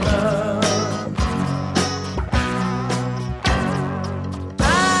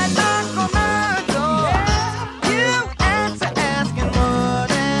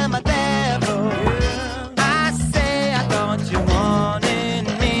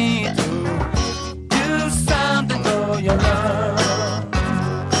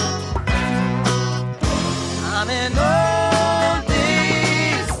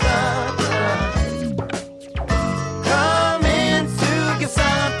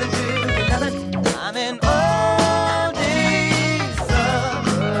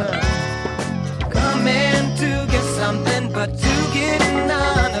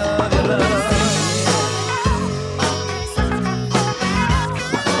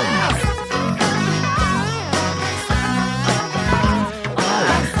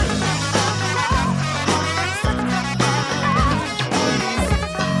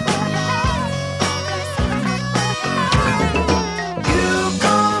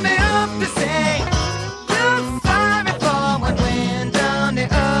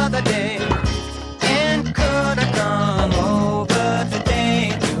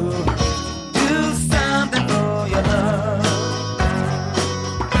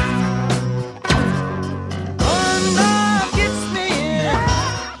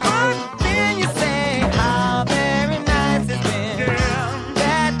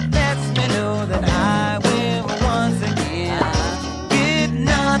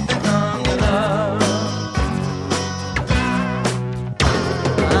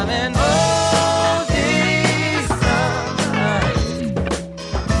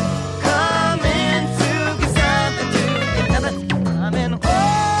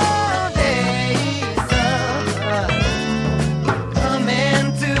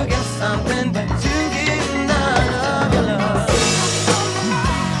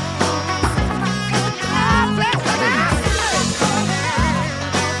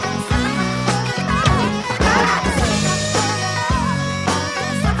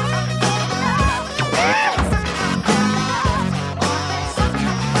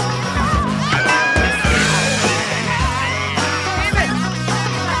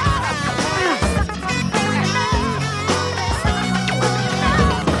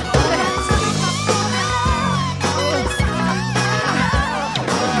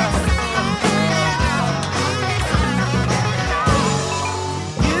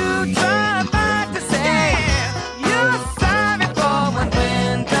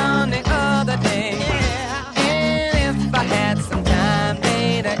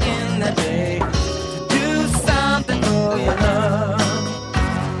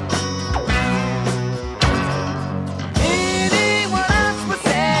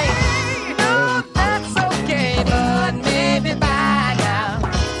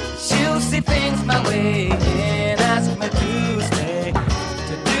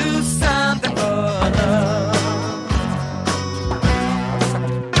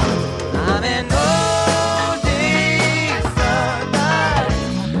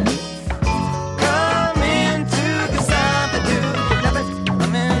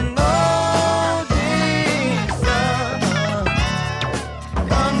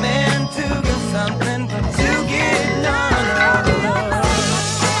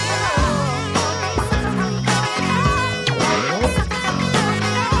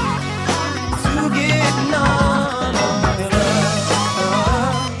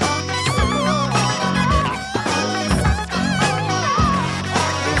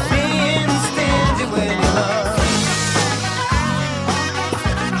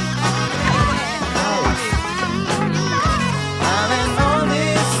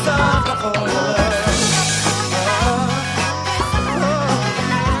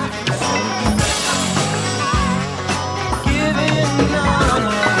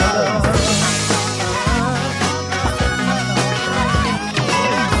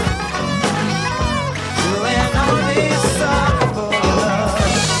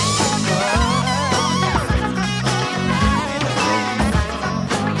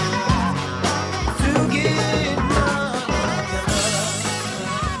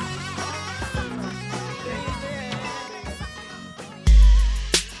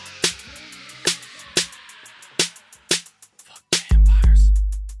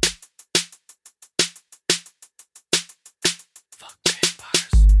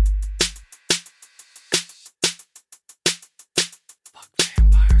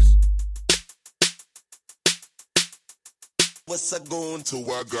What's a going to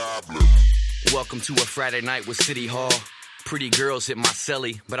a gobbler? Welcome to a Friday night with City Hall. Pretty girls hit my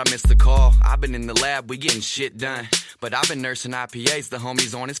celly, but I missed the call. I've been in the lab, we getting shit done. But I've been nursing IPAs, the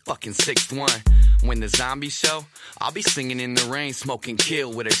homie's on his fucking 6th one. When the zombies show, I'll be singing in the rain, smoking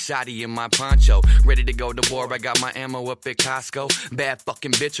kill with a shotty in my poncho. Ready to go to war, I got my ammo up at Costco. Bad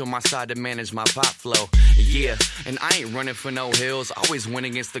fucking bitch on my side to manage my pop flow. Yeah, and I ain't running for no hills. Always win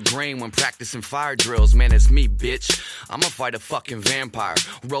against the grain when practicing fire drills. Man, it's me, bitch. I'ma fight a fucking vampire.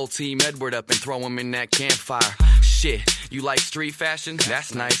 Roll Team Edward up and throw him in that campfire. Shit, you like street fashion?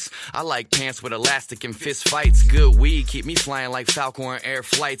 That's nice. I like pants with elastic and fist fights. Good weed, keep me flying like Falcon on air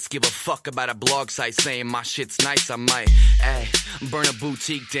flights. Give a fuck about a blog site saying my shit's nice. I might, burn a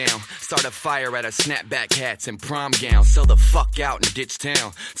boutique down. Start a fire at a snapback hats and prom gowns. Sell the fuck out and ditch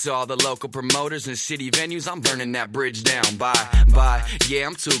town. To all the local promoters and city venues, I'm burning that bridge down. Bye. Yeah,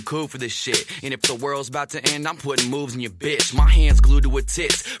 I'm too cool for this shit. And if the world's about to end, I'm putting moves in your bitch. My hands glued to her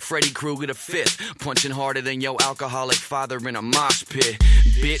tits. Freddy Krueger the 5th. Punching harder than your alcoholic father in a mosh pit.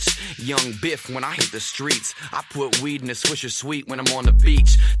 Bitch, young Biff when I hit the streets. I put weed in a Swisher Sweet when I'm on the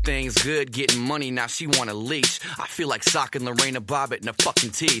beach. Things good, getting money, now she wanna leech. I feel like socking Lorena Bobbitt in the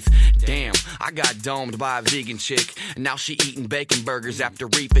fucking teeth. Damn, I got domed by a vegan chick. And now she eating bacon burgers after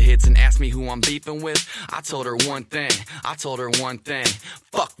Reaper hits and asked me who I'm beefing with. I told her one thing.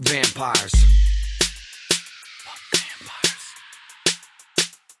 Fuck vampires.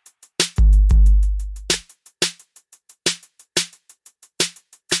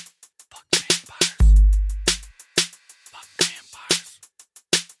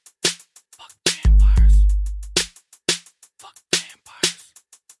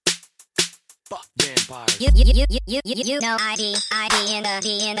 You know ID in the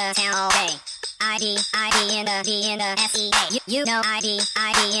D in the town all day. ID in the D in the SEA. You know ID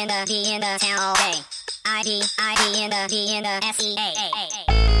in the D in the town all day. ID in the D in the SEA.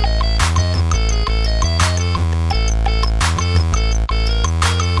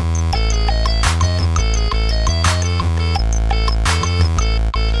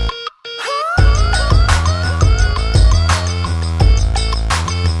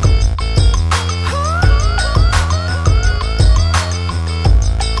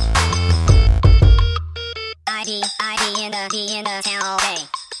 ID in the D in the town all day.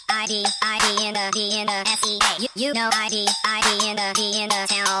 ID in the D in the SEA. You know ID in the D in the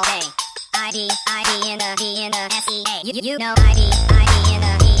town all day. ID in the D in the SEA. You know ID in the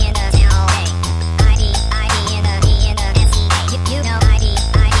D in the town all day. ID in the D in the SEA. You know ID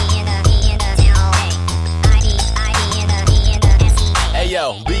in the D in the town all day. ID in the D in the SEA. Hey yo,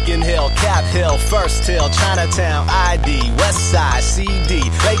 Beacon Hill, Cap Hill, First Hill, Chinatown, ID, West Side, CD,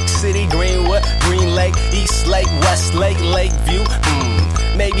 Lake City, Greenwood, Green Lake, East Lake, West Lake, Lakeview,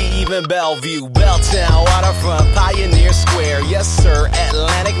 maybe even Bellevue, Belltown, Waterfront, Pioneer Square, yes sir,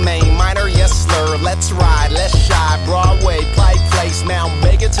 Atlantic, Maine, Minor, yes slur, let's ride, let's shy, Broadway, Pike Place, Mount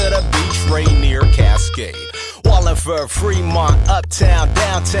Bacon to the beach, Rainier, Cascade. Wallingford, Fremont, Uptown,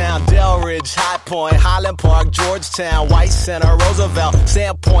 Downtown, Delridge, High Point, Highland Park, Georgetown, White Center, Roosevelt,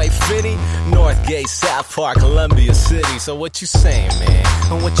 Sandpoint, Finney, Northgate, South Park, Columbia City. So what you saying, man?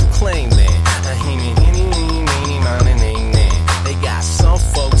 And what you claim, man? They got some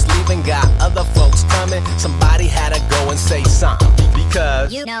folks leaving, got other folks coming. Somebody had to go and say something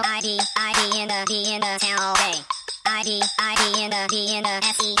because you know ID in the D in the town all day. ID in the D in the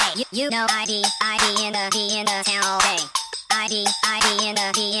SEA. You know ID in the D in the town all day. ID in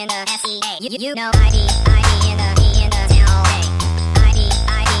the D in the SEA. You know ID in the D in the town all day.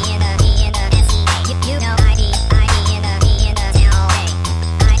 ID in the D in the SEA. You know ID in the D in the town all day.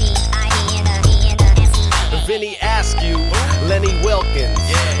 ID in the D in the SEA. Vinny Askew, Lenny Wilkins,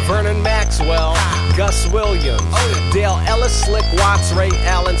 Vernon Maxwell, Gus Williams, Dale Ellis, Slick Watts, Ray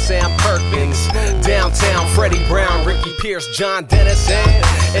Allen, Sam Perkins, Downtown, Freddie Brown, Ricky Pierce, John Dennis, and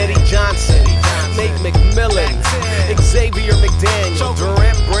Eddie Johnson, Nate McMillan, Xavier McDaniel,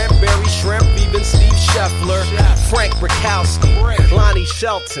 Durant, Brent, Barry Shrimp, even Steve Scheffler, Frank Brakowski, Lonnie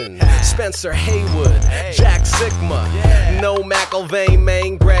Shelton, Spencer Haywood, Jack Sigma, No McElvain,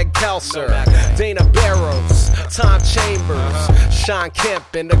 Maine, Greg Kelser, Dana Barrows, Tom Chambers, Sean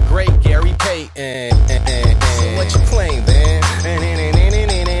Kemp, and the great Gary Payton. So what you claim, man?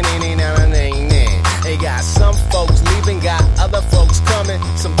 They got some folks leaving, got other folks coming.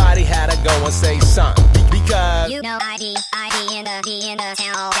 Somebody had to go and say something because you know ID in the D in the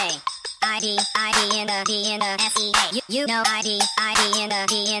town all day. ID in the D in the SEA. You know ID in the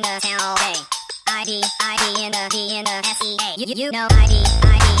D in the town all day. ID in the D in the SEA. You know ID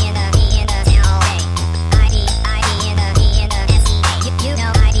in the D in the town all day. ID in the D in the SEA. You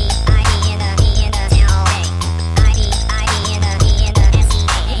know ID in the D in the town all day. ID in the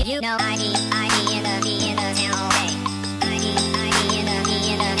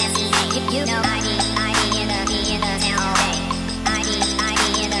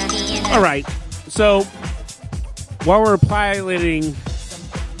All right. So while we're piloting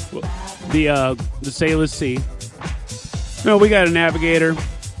the Salish Sea, we got a navigator.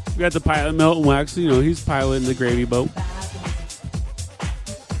 We got the pilot, Milton Wax. He's piloting the gravy boat.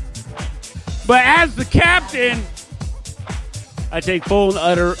 But as the captain, I take full and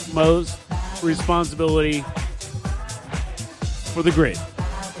uttermost responsibility for the grid.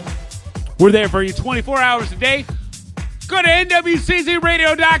 We're there for you 24 hours a day. Go to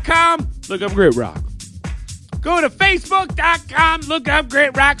nwczradio.com. Look up Grit Rock. Go to facebook.com. Look up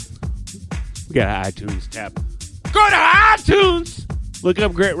Grit Rock. We got an iTunes tab. Go to iTunes. Look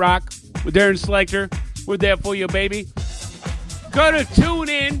up Grit Rock with Darren Selector. We're there for you, baby. Go to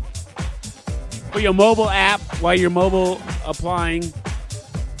TuneIn for your mobile app while you're mobile applying.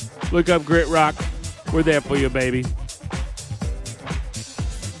 Look up Grit Rock. We're there for you, baby.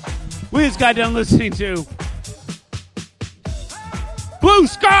 We just got done listening to Blue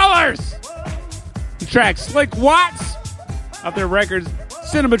Scholars. The track Slick Watts off their record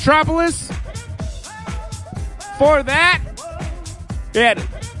Cinemetropolis. For that, yeah,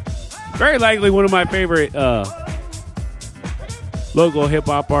 very likely one of my favorite local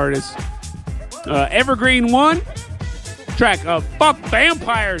hip-hop artists, Evergreen One, track Fuck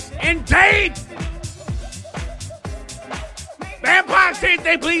Vampires. Indeed! Vampires think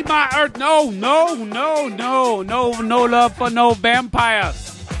they bleed my earth. No love for no vampires.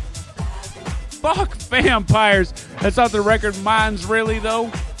 Fuck vampires. That's off the record Mine's Really,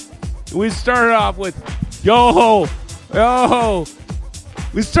 though. We started off with Yo.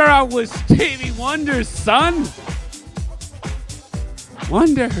 We start off with Stevie Wonder's Son.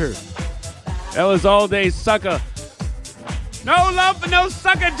 Wonder. That was All Day Sucker. No love for no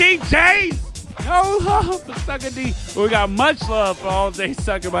sucker DJs. No love for Sucker D. But we got much love for All Day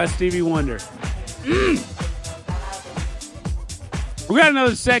Sucker by Stevie Wonder. We got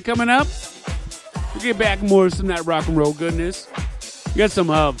another set coming up. We'll get back more of some of that rock and roll goodness. We got some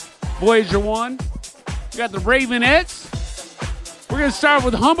Voyager 1. We got the Ravenettes. We're going to start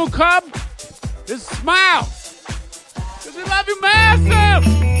with Humble Cub. Just smile. Because we love you massive.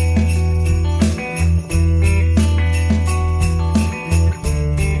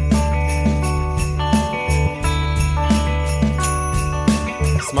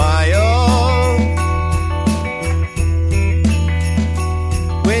 Smile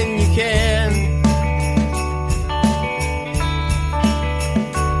when you can.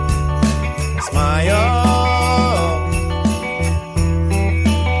 Smile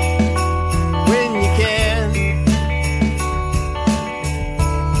when you can.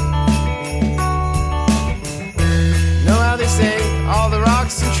 Know how they say all the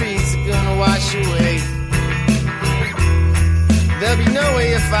rocks and trees are gonna wash away. There'll be no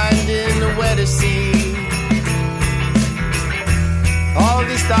way of finding a wetter sea. All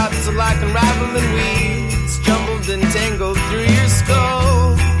these thoughts are like unraveling weeds, jumbled and tangled through your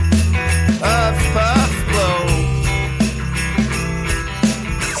skull. Puff, puff, blow.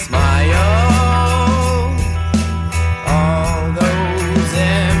 Smile. All those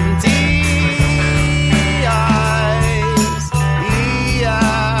empty eyes. E-I-E-I-O.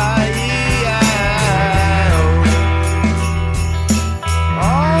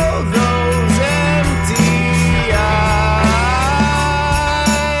 All those empty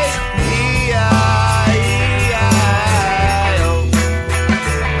eyes. E-I-E-I-O.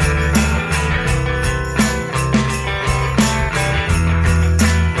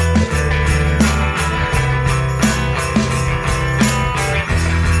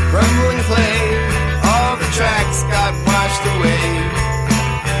 Rumbling clay, all the tracks got washed away.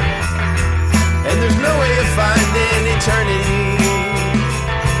 And there's no way of finding eternity.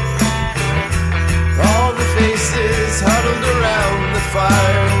 All the faces huddled around the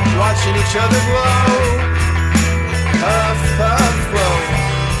fire, watching each other glow. Puff, puff, blow.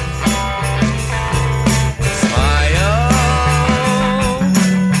 Smile.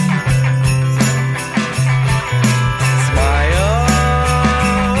 Smile.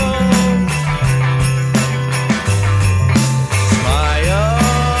 Smile.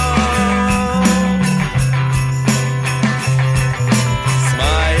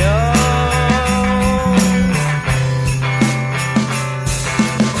 Smile.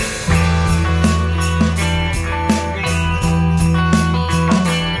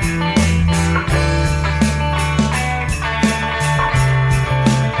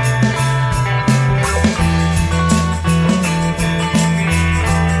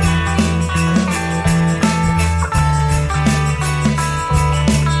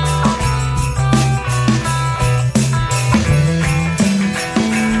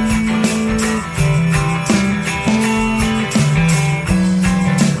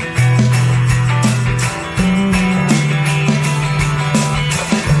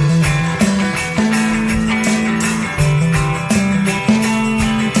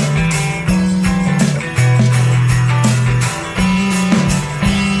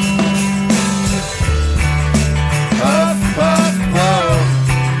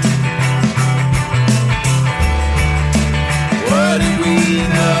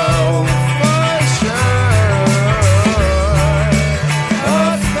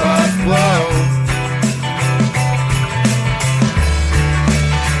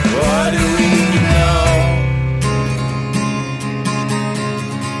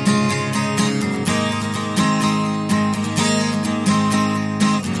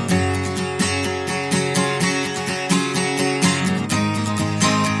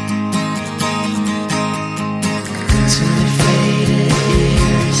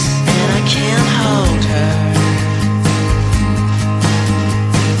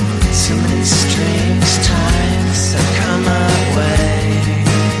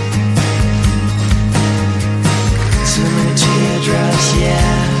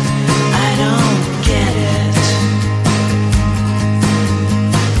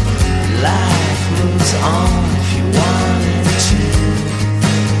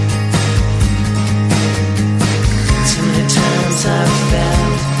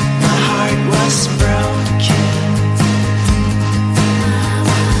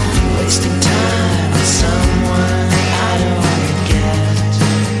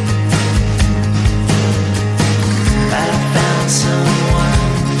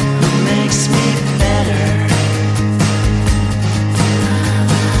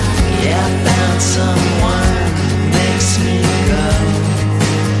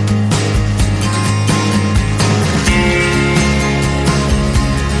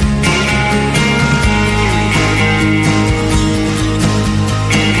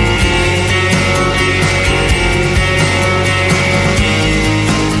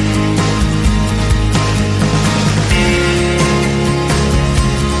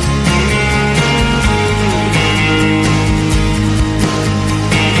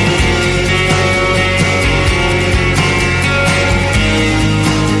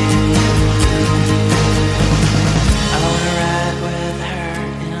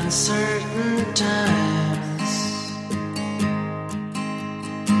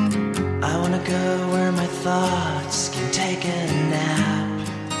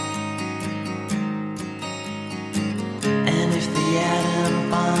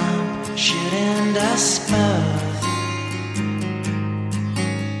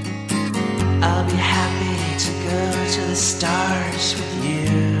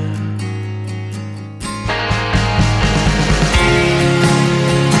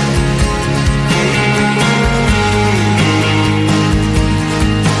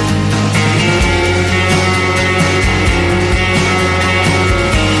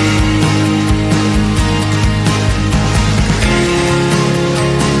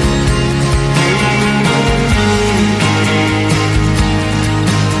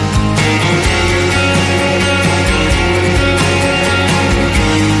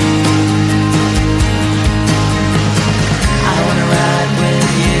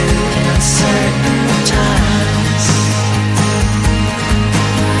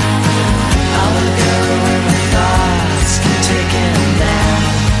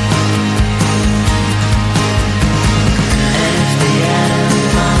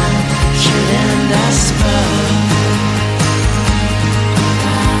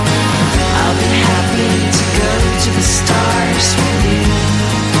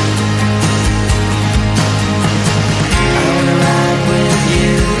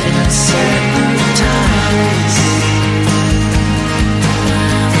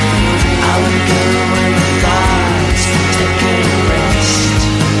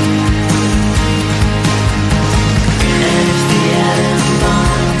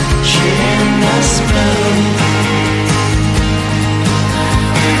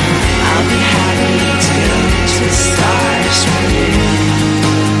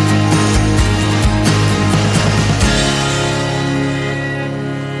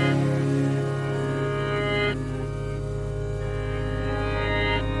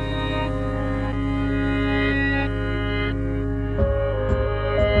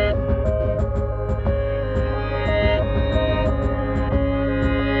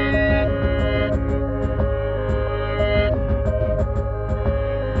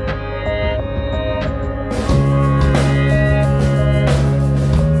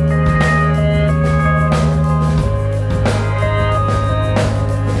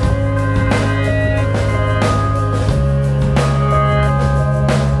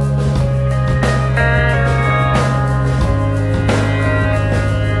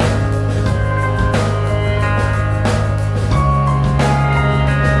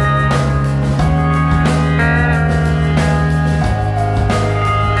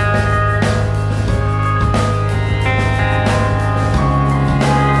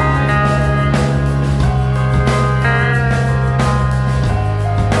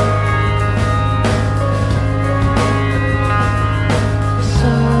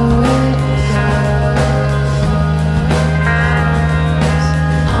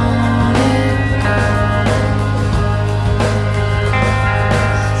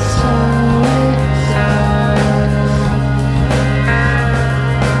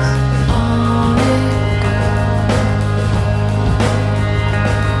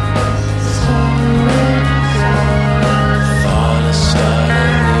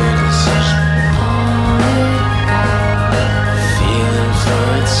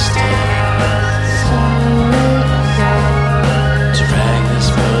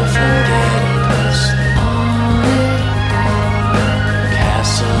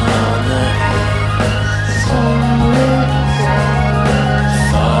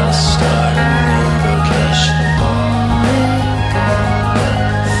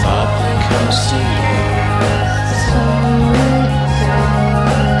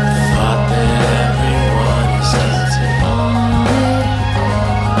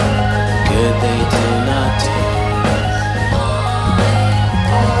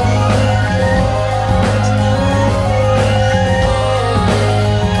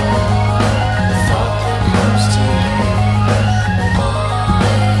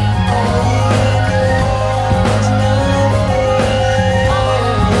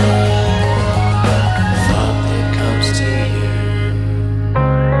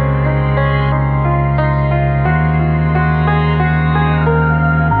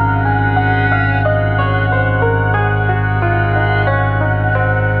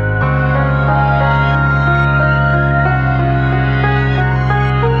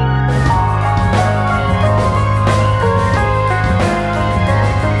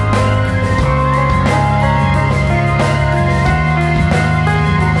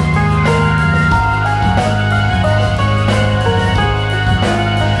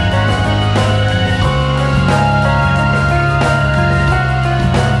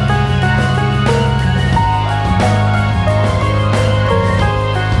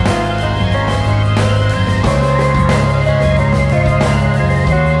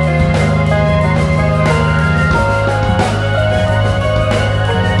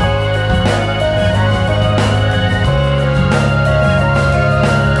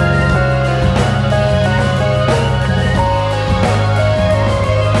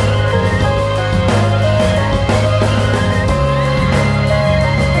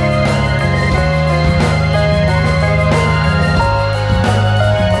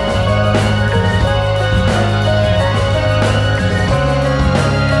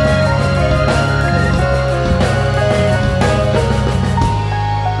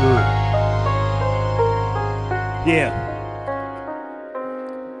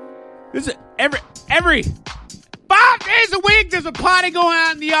 This is every 5 days a week, there's a party going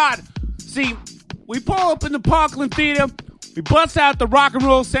on in the yard. See, we pull up in the Parkland Theater. We bust out the rock and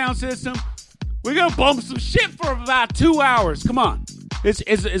roll sound system. We're going to bump some shit for about 2 hours. Come on.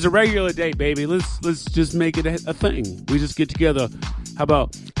 It's a regular date, baby. Let's just make it a thing. We just get together. How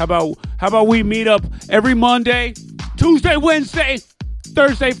about we meet up every Monday, Tuesday, Wednesday,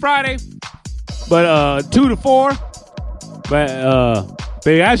 Thursday, Friday, but 2 to 4. But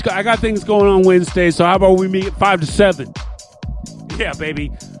baby, I got things going on Wednesday, so how about we meet at 5 to 7? Yeah,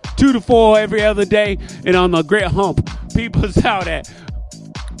 baby. 2 to 4 every other day, and on the Great Hump, people's out at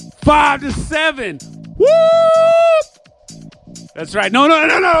 5 to 7. Woo! That's right. No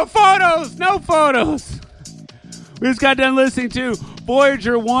photos. No photos. We just got done listening to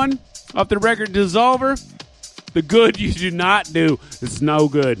Voyager 1 off the record Dissolver. The good you do not do. It's no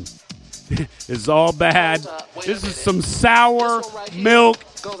good. It's all bad. This is some sour milk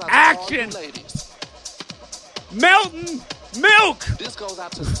action. Melting milk. This goes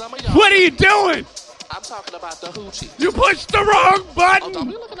out to some of y'all. What are you doing? I'm talking about the hoochie. You pushed the wrong button. Don't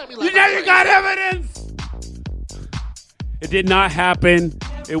be looking at me like You know you got evidence. It did not happen.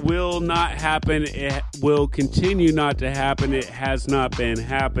 It will not happen. It will continue not to happen. It has not been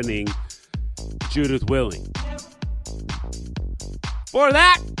happening. Judith Willing. For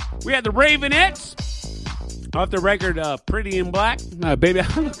that, we had the Ravenettes off the record Pretty in Black. Baby,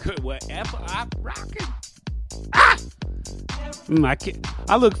 I look good. Whatever I'm rocking.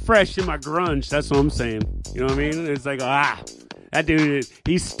 I look fresh in my grunge. That's what I'm saying. You know what I mean? It's like, that dude,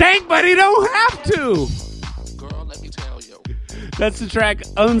 he stank, but he don't have to. Girl, let me tell you. That's the track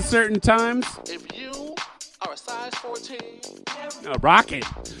Uncertain Times. If you are a size 14. No, rock it.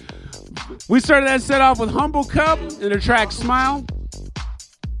 We started that set off with Humble Cub and the track Smile.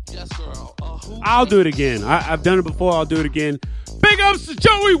 Yes, girl. I'll do it again. I've done it before. I'll do it again. Big ups to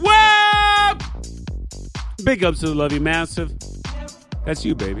Joey Webb. Big ups to the Love You Massive. That's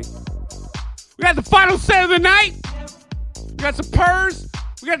you, baby. We got the final set of the night. We got some purrs.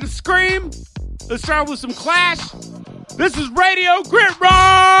 We got the scream. Let's start with some Clash. This is Radio Grit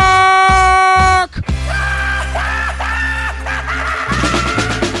Rock.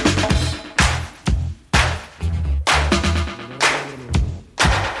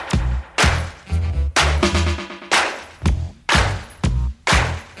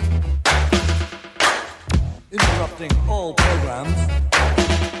 Interrupting all programs.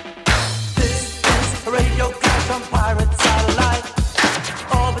 This is a radio clash on pirate satellite.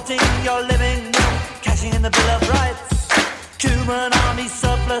 Orbiting your living room, cashing in the Bill of Rights. Human army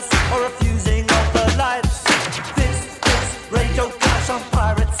surplus or refusing of the lights. This is radio clash on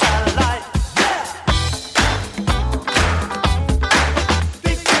pirate satellite.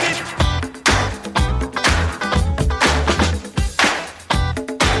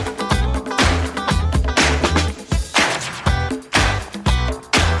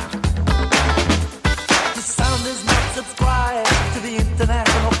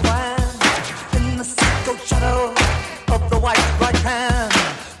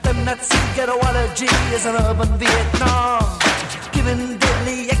 Is an urban Vietnam, giving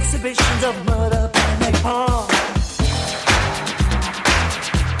deadly exhibitions of murder and napalm.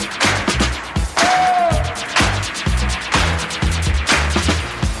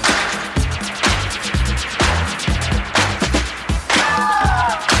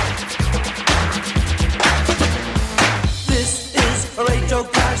 This is a radio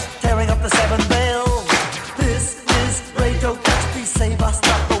clash, tearing up the seven veils. This is radio clash, please save us,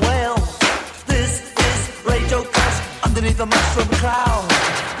 stop the whale. Underneath the mushroom cloud.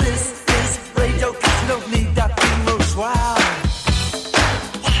 This is radio clash, you don't need that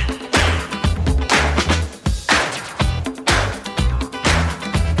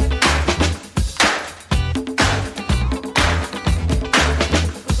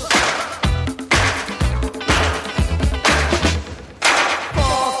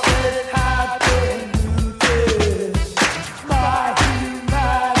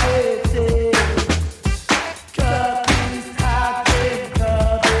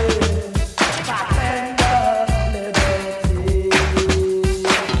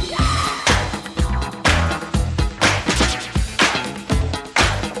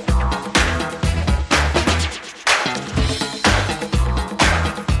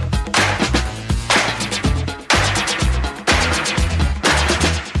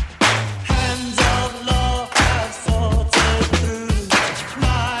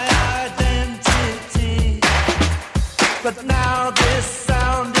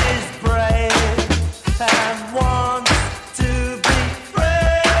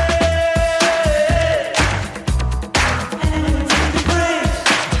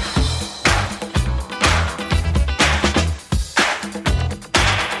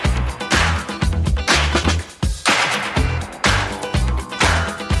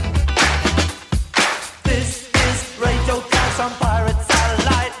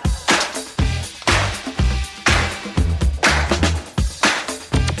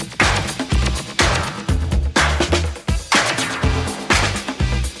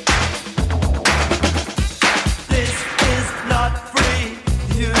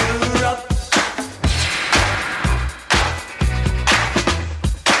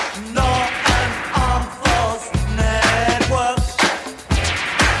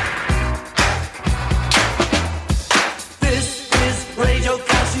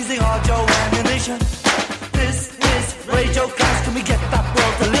using audio ammunition. This is radio class, can we get that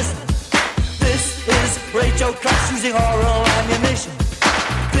world to listen? This is radio class using oral ammunition.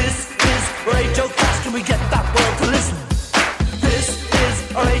 This is radio class, can we get that world to listen? This is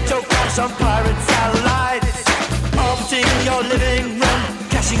a radio class on pirate satellites, orbiting your living room,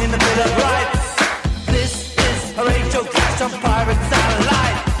 cashing in the Bill of Rights. This is a radio class on pirate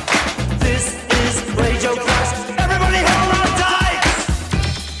satellites. This is radio class. Everybody hold on tight.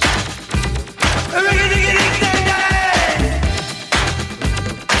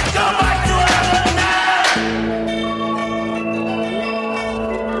 Go back to Ireland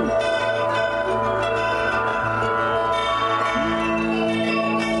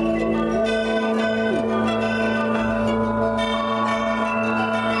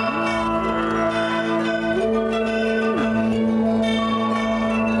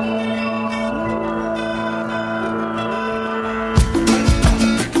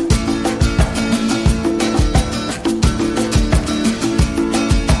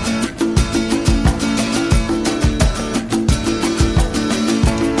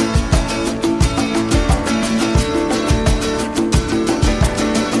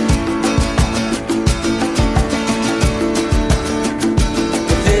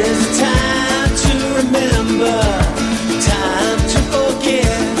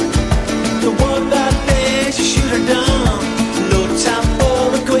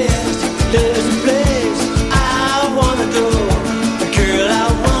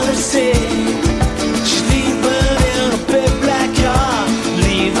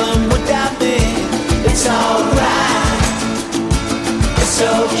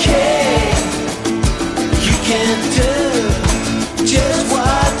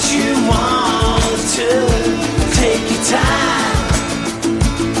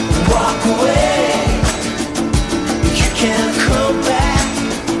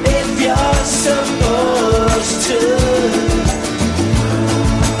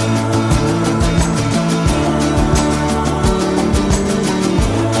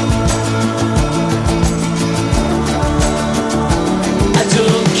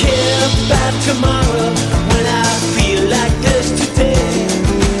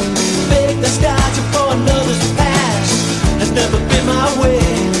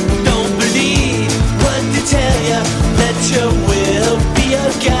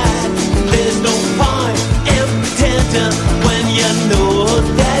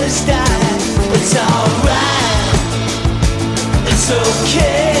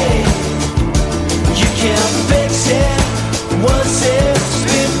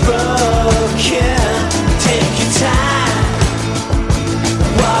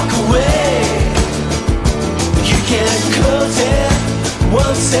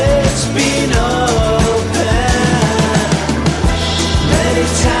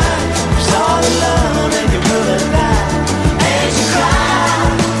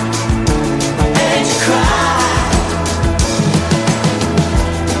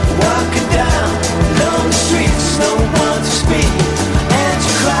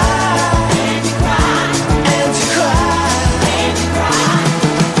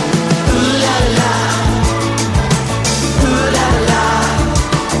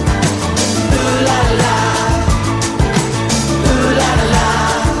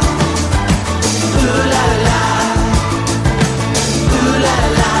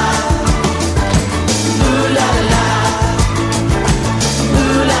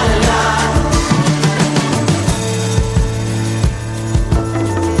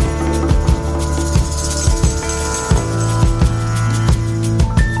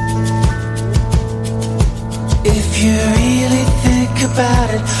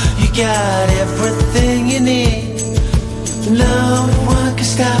got everything you need. No one can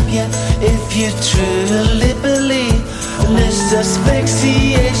stop you if you truly believe. Unless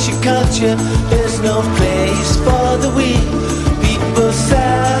asphyxiation culture, there's no place for the weak. People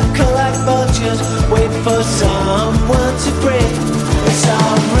circle like vultures, wait for someone to break. It's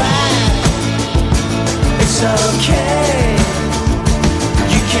alright, it's okay.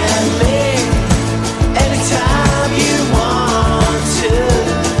 You can leave anytime you want to.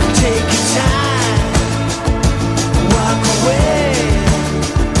 Take your time, walk away.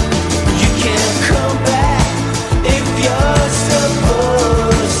 You can't come back if you're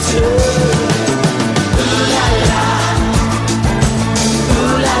supposed to. Ooh la la,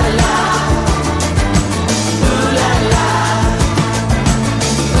 ooh la la, ooh la la.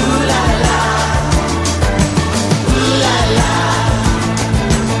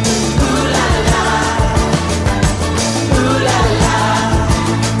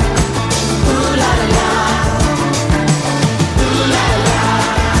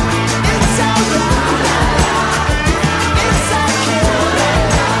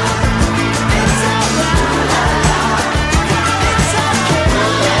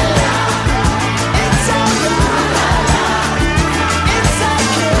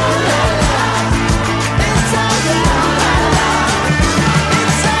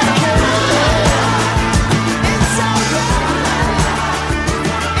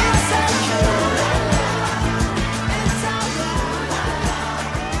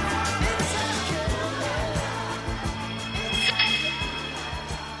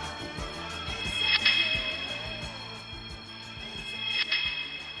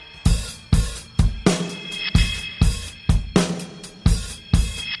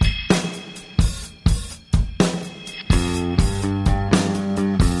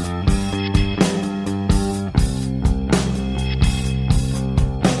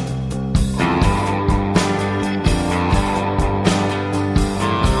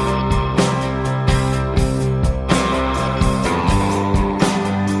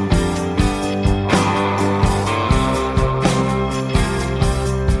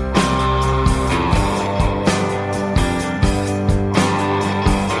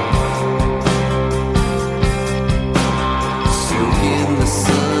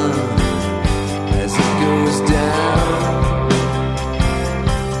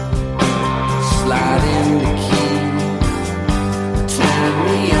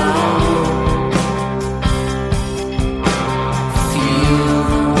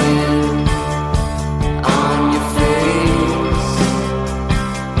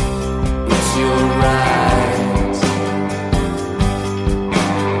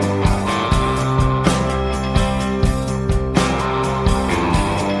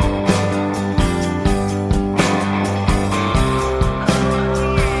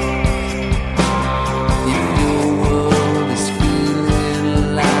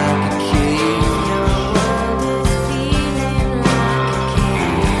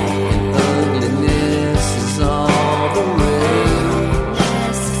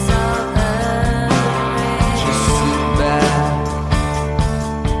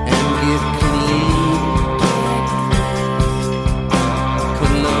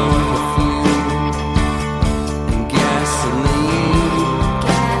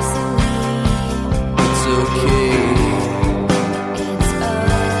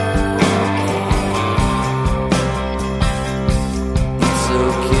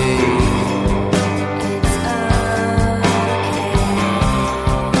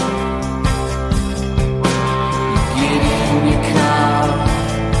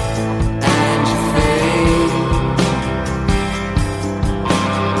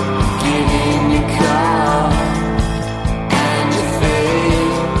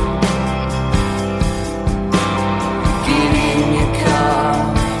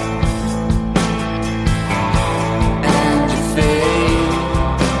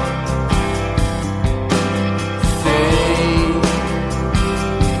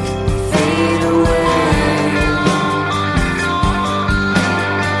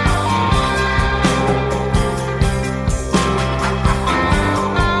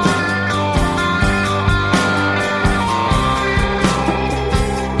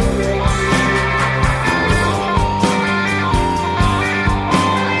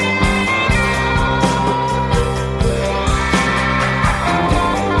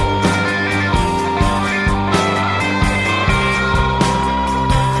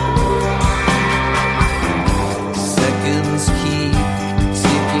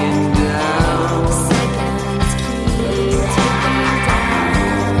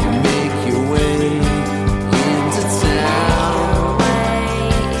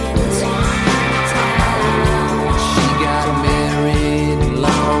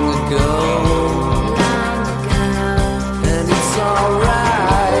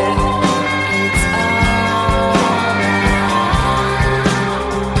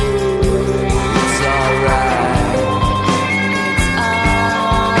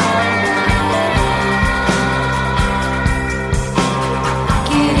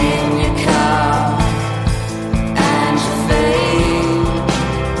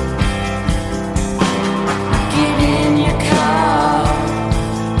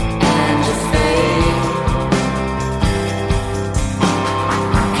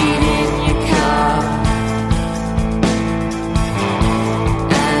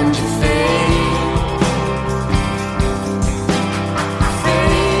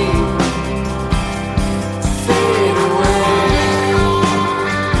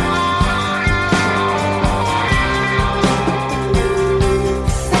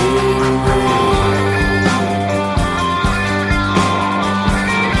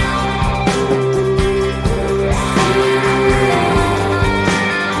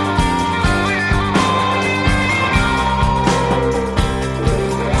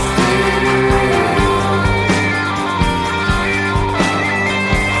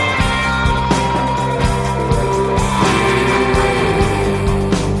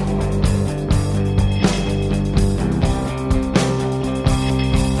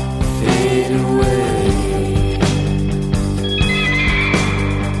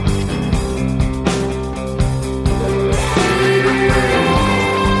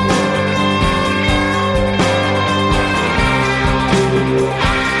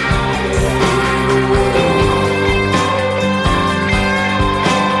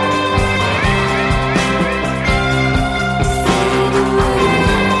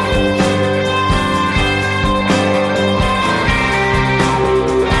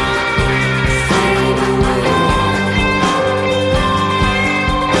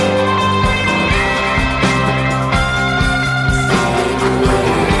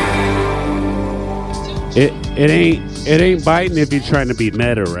 It ain't biting if you're trying to be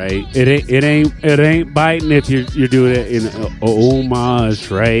meta, right? It ain't biting if you're doing it in homage,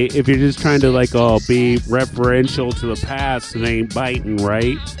 right? If you're just trying to like be referential to the past, it ain't biting,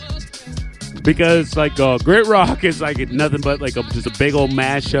 right? Because like grit rock is like nothing but like just a big old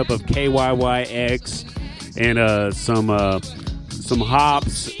mashup of KYYX and some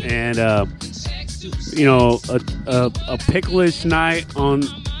hops and a picklish night on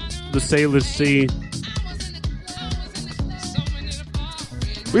the Salish Sea.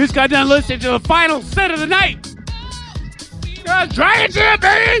 We just got done listening to the final set of the night. Giant Dip,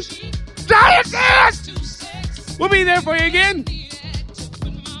 baby! Giant Dip! We'll be there for you again. We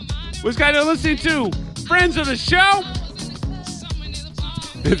just got done listening to friends of the show.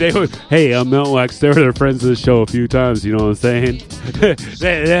 Hey, Melt Wax, they were friends of the show a few times, you know what I'm saying?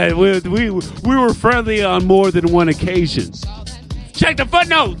 we were friendly on more than one occasion. Check the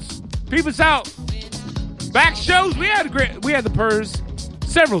footnotes. Peep us out. Back shows, we had the Purrs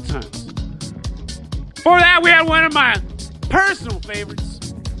several times. For that, we had one of my personal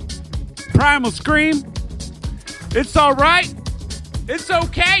favorites, Primal Scream. It's all right. It's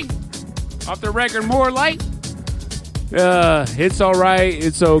okay. Off the record, More Light. It's all right.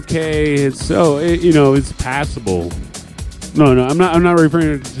 It's okay. It's passable. No, I'm not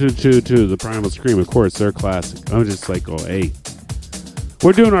referring to the Primal Scream. Of course, they're classic. I'm just like, hey,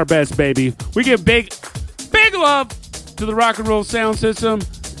 we're doing our best, baby. We give big love to the rock and roll sound system,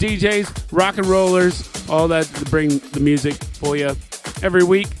 DJs, rock and rollers, all that to bring the music for you every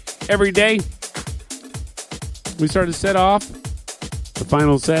week, every day. We started to set off the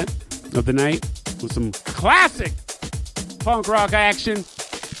final set of the night with some classic punk rock action.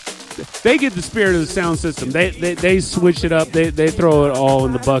 They get the spirit of the sound system. They switch it up. They throw it all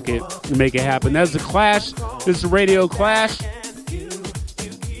in the bucket and make it happen. That's the Clash. This is Radio Clash.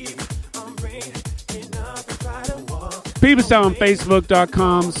 Peep us out on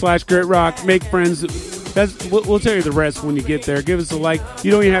Facebook.com/GritRock. Make friends. We'll tell you the rest when you get there. Give us a like. You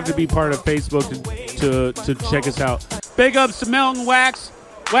don't even have to be part of Facebook to check us out. Big ups to Melton Wax,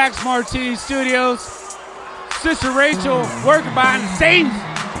 Wax Martini Studios, Sister Rachel, working behind the scenes.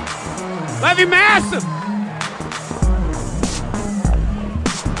 Love you massive.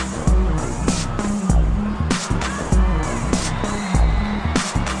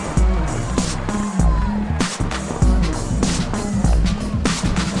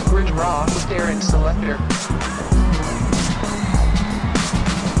 Rock with Darren Selector.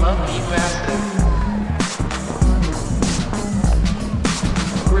 Love you massive.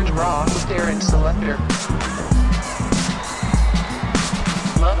 Bridge Rock with Darren Selector.